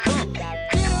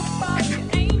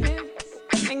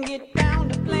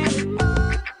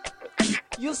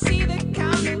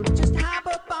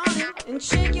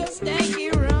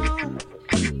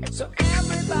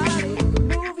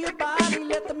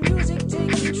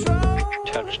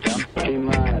touchdown.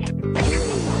 T-minus 3, 2, 1.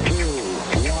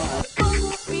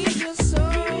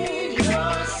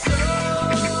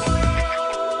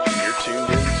 You're tuned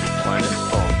in to Planet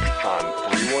Funk on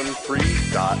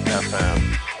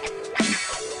 313.fm.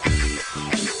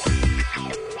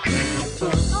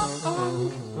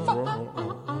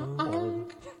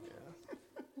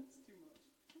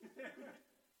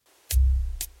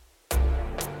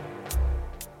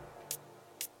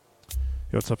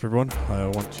 Hey, what's up, everyone? I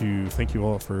want to thank you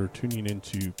all for tuning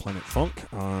into Planet Funk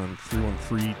on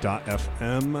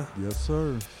 313.fm. Yes,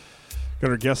 sir.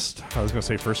 Got our guest, I was going to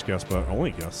say first guest, but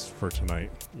only guest for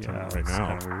tonight. Right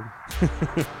now. Weird.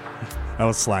 I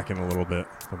was slacking a little bit,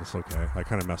 but it's okay. I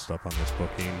kind of messed up on this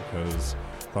booking because I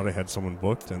thought I had someone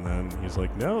booked, and then he's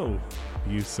like, no,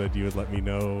 you said you would let me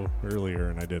know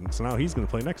earlier, and I didn't. So now he's going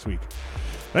to play next week.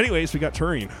 Anyways, we got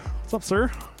Turing. What's up, sir?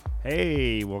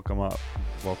 Hey, welcome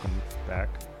back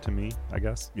to me, I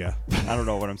guess. Yeah. I don't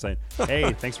know what I'm saying.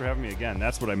 Hey, thanks for having me again.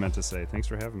 That's what I meant to say. Thanks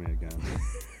for having me again.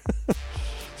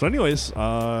 So anyways,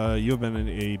 you have been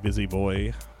a busy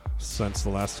boy since the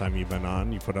last time you've been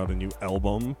on. You put out a new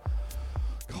album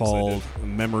called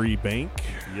Memory Bank.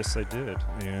 Yes, I did.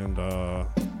 And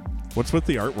what's with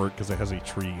the artwork? Because it has a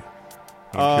tree.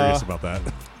 I'm curious about that.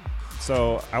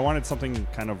 So I wanted something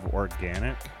kind of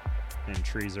organic, and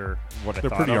trees are what I They're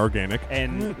thought pretty of. organic.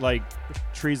 And like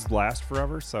trees last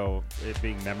forever, so it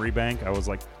being Memory Bank, I was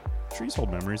like, trees hold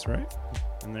memories, right?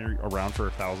 And they're around for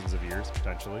thousands of years,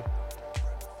 potentially.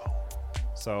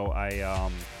 So I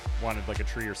wanted like a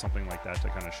tree or something like that to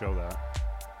kind of show that.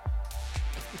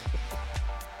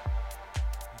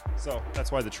 So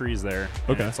that's why the tree's there.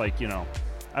 And Okay. it's like, you know,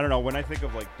 I don't know, when I think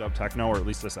of like dub techno, or at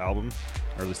least this album,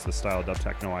 or at least the style of dub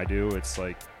techno I do, it's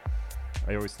like,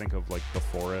 I always think of like the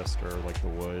forest or like the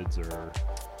woods or...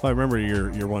 Well, I remember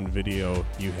your one video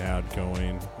you had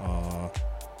going.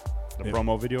 The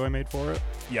promo video I made for it?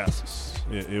 Yes.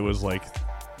 It was like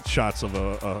shots of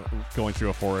a going through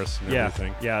a forest and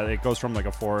everything. Yeah, it goes from like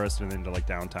a forest and then to like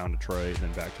downtown Detroit and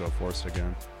then back to a forest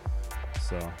again.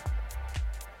 So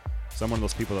I'm one of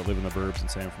those people that live in the burbs and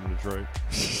say I'm from Detroit.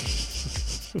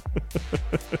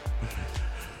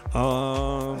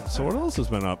 So what else has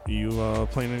been up? You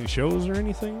playing any shows or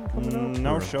anything coming up?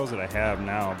 No or? shows that I have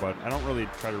now, but I don't really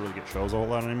try to get shows a whole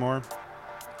lot anymore.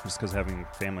 Just because having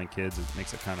family and kids, it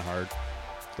makes it kind of hard.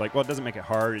 Like, well, it doesn't make it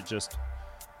hard. It just,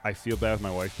 I feel bad with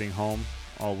my wife being home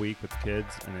all week with the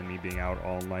kids and then me being out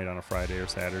all night on a Friday or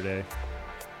Saturday.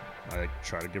 I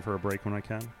try to give her a break when I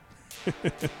can.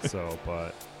 So,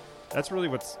 but that's really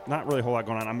what's not really a whole lot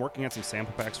going on. I'm working on some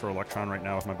sample packs for Electron right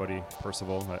now with my buddy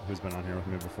Percival, who's been on here with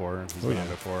me before. And he's been on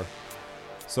before.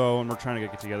 So, and we're trying to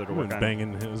get together to You've work been on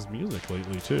banging his music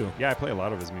lately too. Yeah, I play a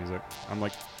lot of his music. I'm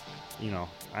like, you know,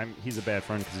 he's a bad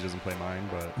friend because he doesn't play mine,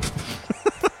 but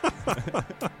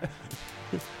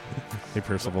Hey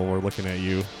Percival, we're looking at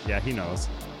you. yeah, he knows.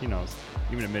 He knows.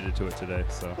 Even admitted to it today,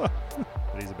 so but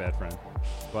he's a bad friend.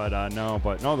 But no,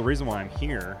 the reason why I'm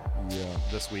here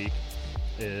this week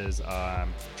is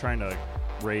trying to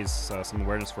raise some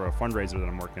awareness for a fundraiser that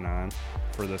I'm working on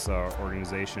for this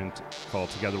organization called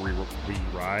Together We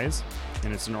Rise,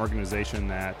 and it's an organization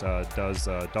that does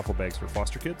duffel bags for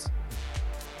foster kids.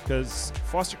 Because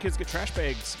foster kids get trash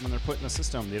bags when they're put in the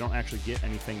system. They don't actually get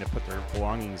anything to put their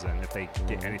belongings in, if they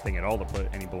get anything at all to put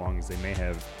any belongings they may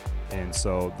have. And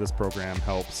so this program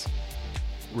helps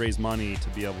raise money to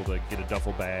be able to get a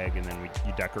duffel bag, and then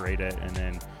you decorate it, and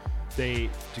then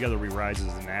Together We Rise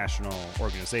is a national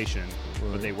organization,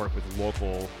 but they work with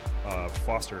local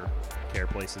foster care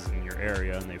places in your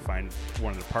area, and they find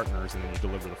one of the partners, and then you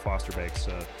deliver the foster bags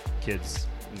to kids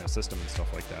in the system and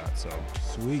stuff like that. So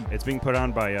Sweet. it's being put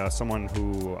on by someone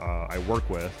who I work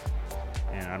with,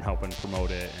 and I'm helping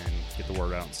promote it and get the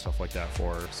word out and stuff like that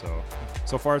for her.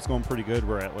 So far it's going pretty good.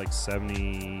 We're at like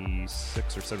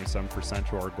 76 or 77%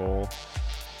 to our goal,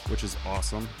 which is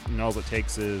awesome. And all it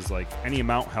takes is like any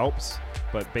amount helps,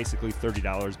 but basically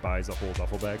 $30 buys a whole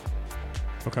duffel bag.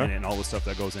 Okay. And all the stuff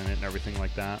that goes in it and everything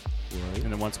like that. Right.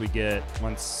 And then once I think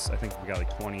we got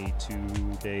like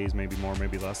 22 days, maybe more,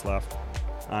 maybe less left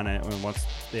on it. And once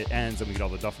it ends and we get all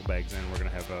the duffel bags in, we're going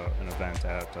to have an event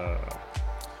at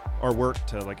our work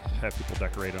to like have people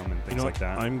decorate them and things like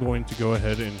that. I'm going to go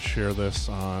ahead and share this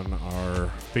on our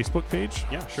Facebook page.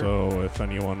 Yeah, sure. So if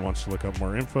anyone wants to look up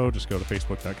more info, just go to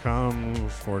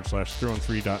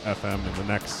facebook.com/313.fm in the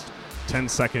next 10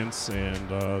 seconds, and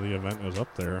the event is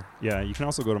up there. Yeah, you can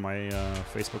also go to my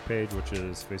Facebook page, which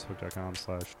is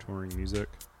facebook.com/touringmusic.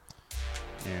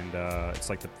 And it's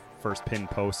like the first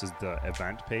pinned post is the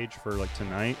event page for like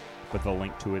tonight, but the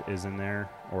link to it is in there.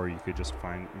 Or you could just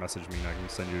message me and I can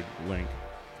send you a link.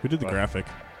 Who did the graphic?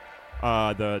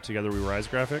 The Together We Rise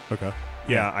graphic. Okay.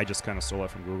 Yeah, I just kind of stole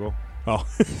it from Google. Oh.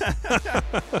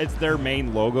 It's their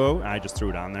main logo, and I just threw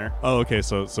it on there. Oh, okay.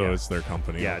 So Yeah. it's their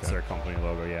company. Yeah, okay. it's their company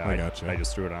logo. Yeah, I gotcha. I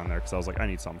just threw it on there because I was like, I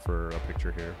need something for a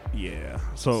picture here. Yeah.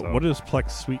 So So- what is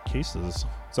Plex Sweet Cases?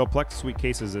 So Plex Sweet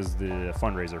Cases is the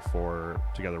fundraiser for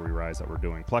Together We Rise that we're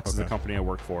doing. Plex is the Okay. company I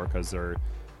work for because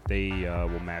they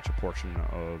will match a portion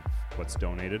of what's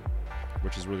donated,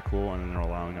 which is really cool. And then they're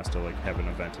allowing us to like have an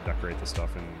event to decorate the stuff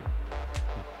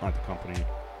at the company.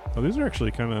 Oh, these are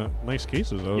actually kind of nice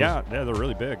cases. Those. Yeah, they're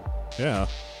really big. Yeah.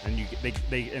 And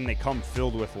they come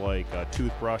filled with like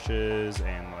toothbrushes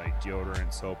and like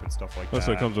deodorant, soap, and stuff like Oh, that.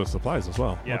 so it comes with supplies as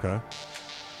well. Yeah. Okay.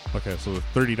 Okay, so the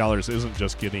 $30 isn't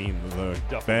just getting the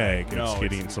Duffel bag; bag. No, it's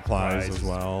getting it's supplies supplies. as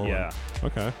well. Yeah.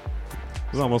 Okay.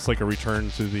 It's almost like a return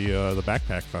to the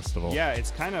Backpack Festival. Yeah,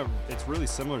 it's really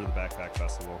similar to the Backpack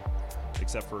Festival,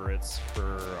 except for it's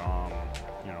for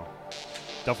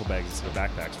duffel bags instead of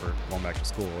backpacks for going back to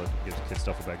school. It gives kids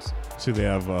duffel bags. So they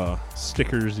have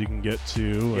stickers you can get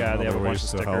to. Yeah, and they have a other bunch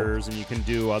ways of to help. stickers, and you can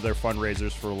do other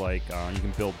fundraisers for like you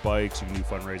can build bikes. You can do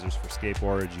fundraisers for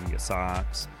skateboards. You can get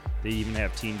socks. They even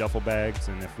have teen duffel bags,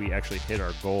 and if we actually hit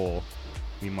our goal,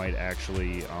 we might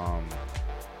actually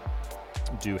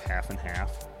do half and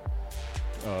half.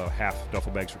 Half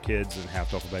duffel bags for kids and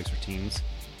half duffel bags for teens.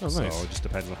 Oh, So nice. it just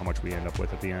depends on how much we end up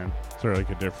with at the end. Is there like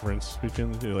a difference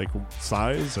between like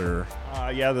size or?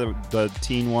 Yeah, the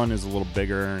teen one is a little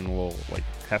bigger and a little like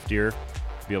heftier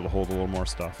to be able to hold a little more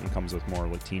stuff, and comes with more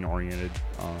like teen oriented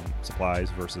supplies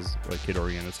versus like kid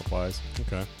oriented supplies.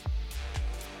 Okay.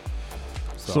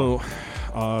 So,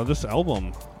 this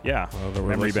album yeah, that we're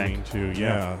Memory listening Bank.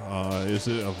 to, is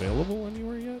it available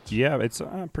anywhere yet? Yeah, it's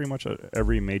pretty much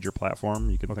every major platform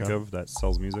you can think Okay. of that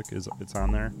sells music it's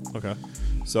on there. Okay.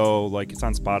 So like it's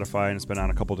on Spotify, and it's been on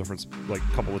a couple different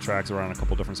couple of tracks are on a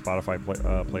couple different Spotify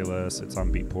playlists. It's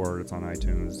on Beatport, it's on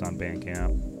iTunes, it's on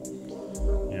Bandcamp.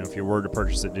 If you were to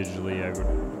purchase it digitally,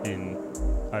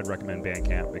 I'd recommend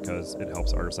Bandcamp because it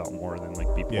helps artists out more than like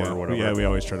Beatport or whatever. Yeah, we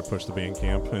always try to push the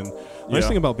Bandcamp. And the nice Yeah.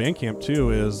 thing about Bandcamp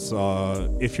too is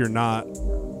if you're not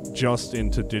just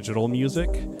into digital music,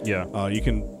 you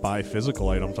can buy physical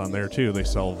items on there too. They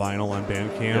sell vinyl on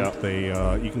Bandcamp.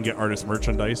 Yeah. You can get artist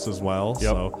merchandise as well. Yep.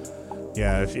 So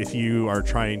yeah, if you are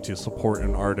trying to support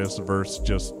an artist versus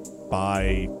just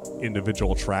buy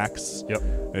individual tracks,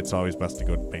 it's always best to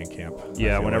go to Bandcamp. I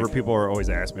Yeah, feel whenever like. people are always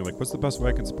asking me, like, what's the best way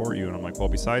I can support you? And I'm like, well,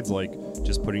 besides, like,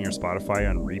 just putting your Spotify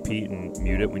on repeat and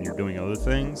mute it when you're doing other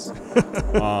things,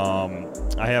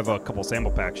 I have a couple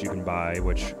sample packs you can buy,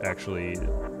 which actually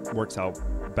works out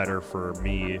better for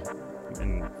me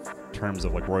in terms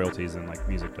of, like, royalties than, like,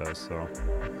 music does, so...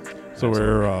 So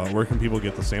where can people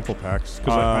get the sample packs?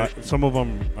 Because some of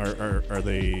them are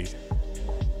they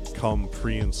come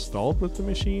pre-installed with the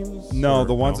machines? No, Or-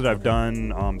 the ones no? that I've Okay.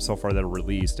 done so far that are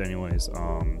released, anyways.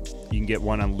 You can get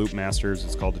one on Loop Masters.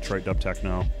 It's called Detroit Dub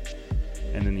Techno,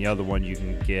 and then the other one you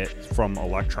can get from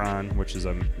Electron, which is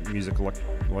a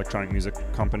electronic music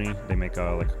company. They make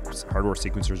like hardware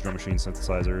sequencers, drum machines,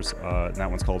 synthesizers. And that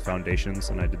one's called Foundations,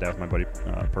 and I did that with my buddy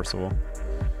Percival.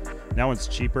 That one's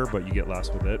cheaper, but you get less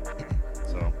with it.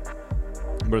 So,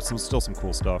 but it's still some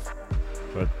cool stuff.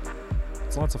 But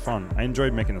it's lots of fun. I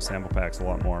enjoyed making the sample packs a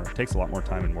lot more. It takes a lot more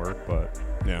time and work, but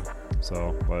Yeah.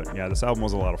 but yeah, this album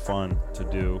was a lot of fun to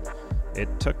do. It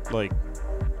took like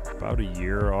about a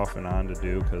year off and on to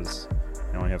do because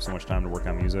I only have so much time to work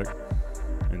on music.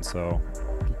 And so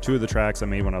 2 of the tracks I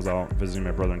made when I was out visiting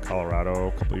my brother in Colorado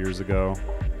a couple years ago,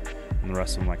 and the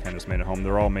rest of them I kind of just made at home.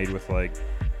 They're all made with like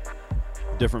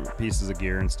different pieces of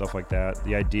gear and stuff like that.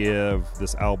 The idea of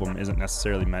this album isn't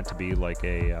necessarily meant to be like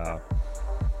a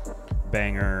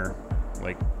banger,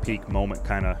 like peak moment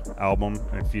kind of album.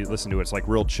 If you listen to it, it's like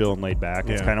real chill and laid back.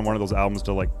 It's Yeah. kind of one of those albums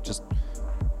to like just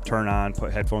turn on,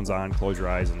 put headphones on, close your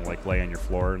eyes, and like lay on your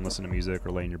floor and listen to music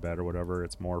or lay in your bed or whatever.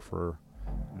 It's more for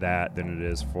that than it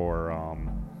is for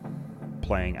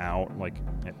playing out like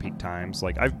at peak times.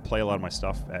 Like I play a lot of my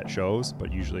stuff at shows,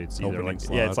 but usually it's either Opening like it's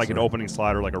like an slots or- opening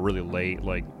slot or like a really late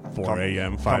like 4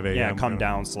 a.m., 5 a.m. yeah, come kinda.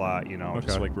 down slot, just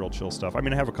Okay. like real chill stuff. I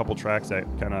mean, I have a couple tracks that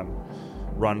kind of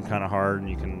run kind of hard, and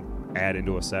you can add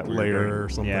into a set where you're layer doing- or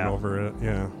something yeah. over it.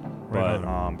 Yeah. Right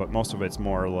on. But most of it's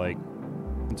more like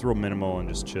it's real minimal and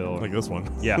just chill. Like this one.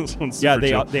 Yeah, This one's yeah.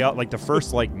 super They chill. like the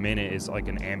first like minute is like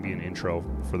an ambient intro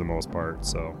for the most part.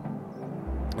 So,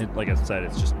 like I said,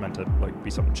 it's just meant to like be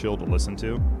something chill to listen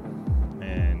to,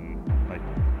 and like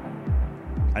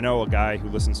I know a guy who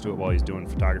listens to it while he's doing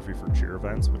photography for cheer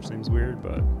events, which seems weird,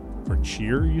 but For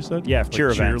cheer, you said? Yeah, Like cheer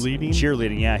events. cheerleading?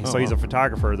 Cheerleading, yeah. Oh, So he's a wow.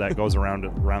 photographer that goes around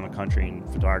the country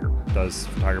and does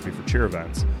photography for cheer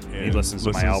events. And he listens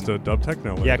to my album. to Dub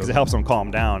Techno. Yeah, because it helps him calm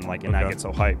down, like, and not Okay. get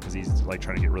so hyped because he's like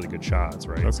trying to get really good shots,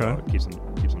 right? Okay. So it keeps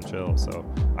him chill. So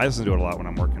I listen to it a lot when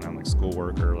I'm working on like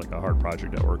schoolwork or like a hard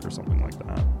project at work or something like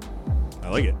that. I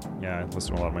like it. Yeah, I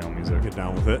listen to a lot of my own music. Get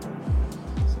down with it.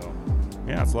 So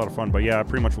yeah, it's a lot of fun. But yeah,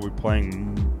 pretty much we'll be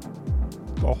playing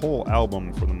the whole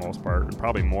album for the most part, and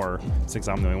probably more since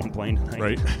I'm the only one playing tonight.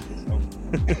 Right.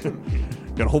 So,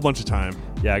 Got a whole bunch of time.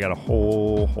 yeah, I got a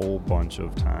whole bunch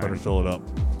of time. Better fill it up.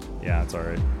 Yeah, it's all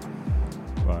right.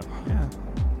 But yeah,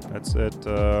 that's it.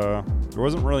 There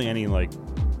wasn't really any like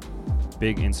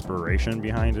big inspiration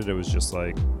behind it. It was just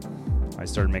like I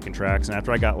started making tracks, and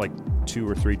after I got like 2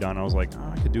 or 3 done, I was like,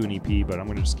 I could do an EP, but I'm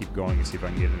gonna just keep going and see if I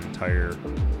can get an entire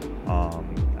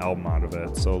album out of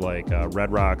it. So like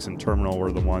Red Rocks and Terminal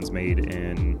were the ones made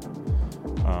in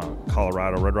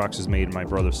Colorado. Red Rocks is made in my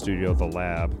brother's studio, The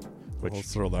Lab. Which,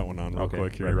 Let's throw that one on real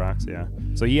quick here. Red Rocks, yeah.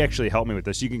 So he actually helped me with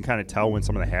this. You can kind of tell when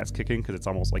some of the hats kick in because it's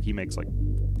almost like he makes like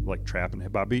trap and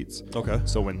hip hop beats. Okay.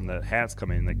 So when the hats come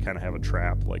in, they kind of have a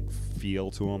trap like feel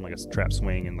to them, like a trap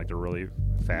swing, and like they're really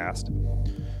fast.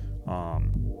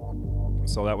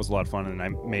 So that was a lot of fun, and I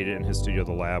made it in his studio,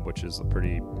 The Lab, which is a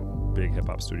pretty big hip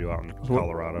hop studio out in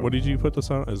Colorado. What did you put this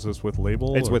on? Is this with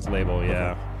label? It's or? with label,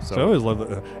 yeah. Okay. So I always love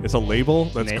that. It's a label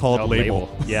that's called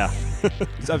label. Yeah.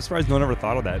 So I'm surprised no one ever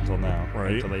thought of that until now.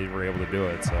 Right. Until they were able to do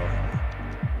it.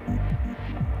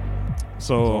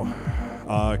 So,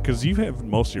 because you have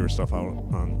most of your stuff out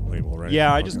on label, right?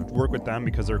 Yeah, I Okay. just work with them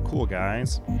because they're cool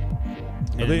guys.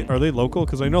 Are they local?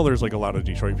 Because I know there's like a lot of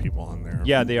Detroit people on there.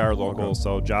 Yeah, they are local. Okay.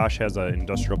 So Josh has an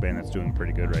industrial band that's doing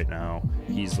pretty good right now.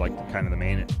 He's like kind of the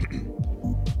main.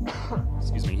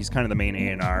 Excuse me. He's kind of the main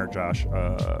A&R, Josh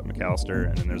McAllister,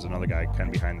 and then there's another guy kind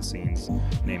of behind the scenes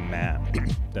named Matt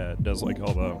that does like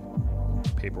all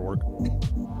the paperwork.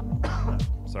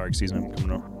 Sorry, excuse me.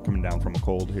 I'm coming down from a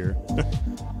cold here.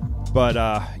 But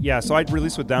yeah, so I'd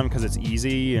release with them because it's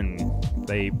easy and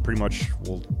they pretty much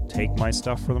will take my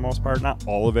stuff for the most part. Not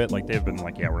all of it. Like they've been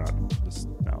like, yeah, we're not just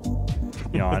no,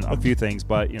 you know, on a few things.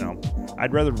 But you know,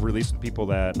 I'd rather release with people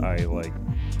that I like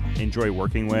enjoy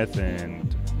working with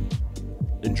and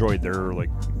enjoy their like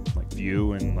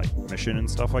view and like mission and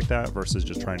stuff like that versus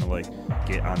just trying to like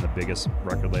get on the biggest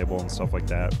record label and stuff like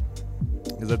that.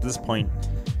 Because at this point,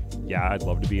 yeah, I'd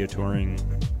love to be a touring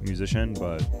musician,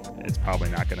 but it's probably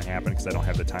not going to happen because I don't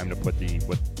have the time to put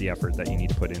the effort that you need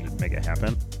to put in to make it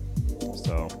happen.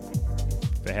 So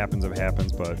if it happens, it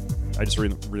happens. But I just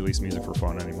release music for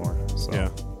fun anymore. So Yeah.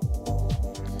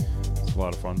 it's a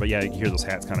lot of fun. But yeah, you hear those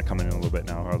hats kind of coming in a little bit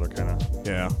now. How they're kind of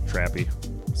trappy.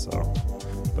 So,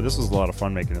 but this was a lot of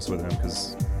fun making this with him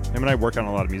because him and I work on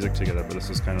a lot of music together. But this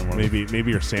was kind of one of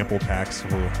Maybe your sample packs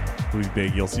will be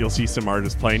big. You'll see some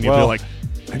artists playing. You'll Well- be like,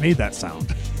 I made that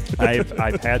sound. I've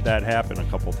had that happen a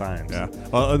couple times. Yeah.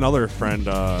 Another friend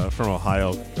from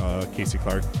Ohio, Casey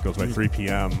Clark, goes by 3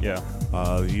 p.m. Yeah.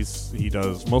 He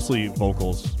does mostly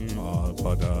vocals,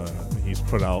 but he's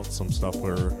put out some stuff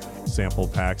for sample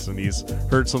packs, and he's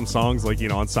heard some songs like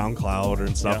on SoundCloud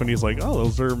and stuff, Yeah. and he's like, "Oh,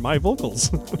 those are my vocals."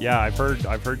 Yeah, I've heard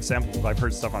stuff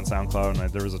on SoundCloud, and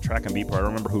there was a track on Beatport. I don't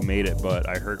remember who made it, but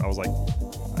I was like,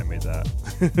 I made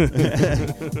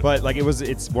that. But like it was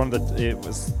one of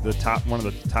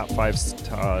the top 5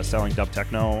 selling dub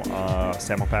techno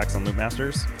sample packs on Loop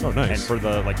Masters. Oh, nice. And for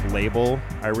the like label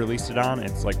I released it on,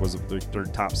 it's like was their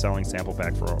top selling sample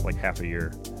pack for like half a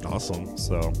year. Awesome.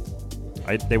 So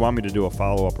they want me to do a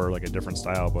follow up or like a different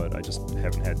style, but I just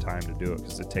haven't had time to do it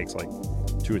because it takes like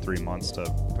 2 or 3 months to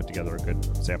put together a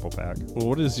good sample pack. Well,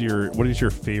 what is your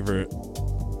favorite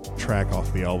track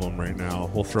off the album right now?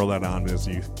 We'll throw that on as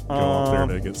you go up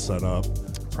there to get set up.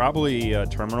 Probably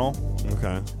Terminal.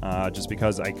 Okay. Just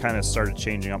because I kind of started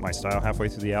changing up my style halfway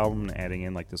through the album and adding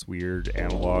in like this weird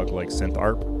analog like synth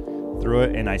ARP through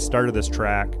it. And I started this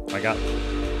track. I got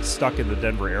stuck in the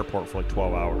Denver airport for like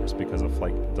 12 hours because of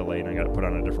flight delay, and I got to put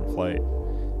on a different flight.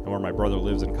 And where my brother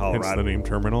lives in Colorado. Hence the name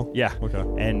Terminal? Yeah. Okay.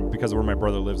 And because of where my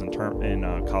brother lives in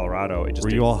Colorado, it just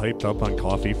Were you all hyped up on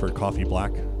coffee for Coffee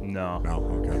Black? No. No.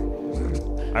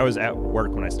 Okay. I was at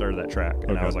work when I started that track,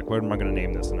 and Okay. I was like, what am I going to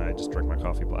name this? And I just drank my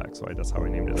coffee black, so that's how I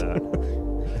named it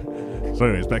that. So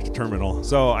anyways, back to Terminal.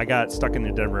 So I got stuck in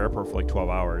the Denver airport for like 12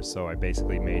 hours, so I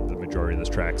basically made the majority of this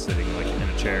track sitting like in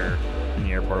a chair in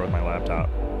the airport with my laptop.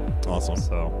 Awesome.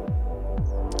 So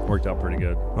worked out pretty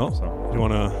good. Well, So you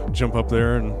want to jump up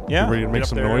there and Yeah, get ready to get make up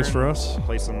some there noise for and us?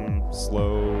 play some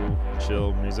slow,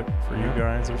 chill music for you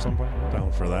guys or something.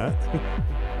 Down for that.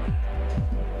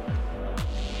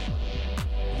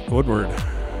 Woodward,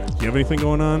 you have anything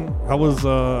going on? How was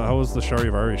the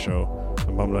Charivari show?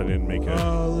 I'm bummed I didn't make it.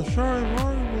 The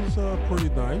Charivari was pretty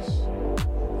nice.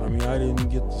 I mean, I didn't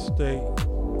get to stay.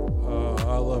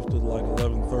 I left at like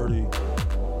 11:30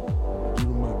 due to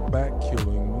my back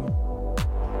killing me.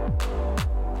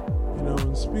 You know,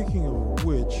 and speaking of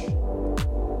which,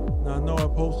 now I know I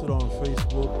posted on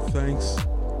Facebook, thanks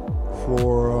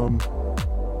for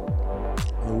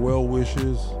the well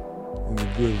wishes and the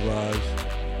good vibes.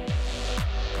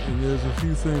 And there's a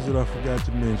few things that I forgot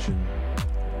to mention.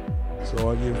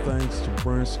 So I give thanks to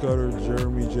Brent Scudder,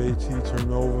 Jeremy JT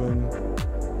Ternovan,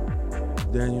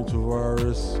 Daniel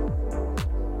Tavares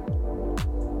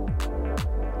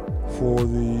for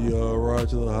the ride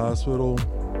to the hospital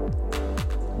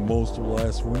most of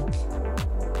last week.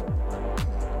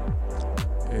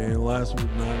 And last but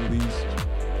not least,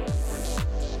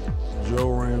 Joe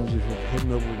Ramsey for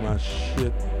putting up with my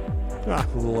shit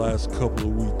for the last couple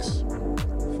of weeks.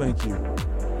 Thank you.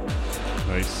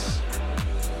 Nice.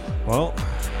 Well,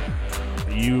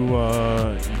 you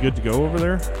good to go over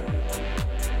there?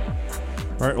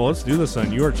 All right, well, let's do this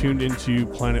then. You are tuned into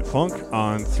Planet Funk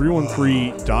on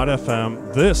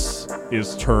 313.fm. This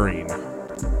is Turing.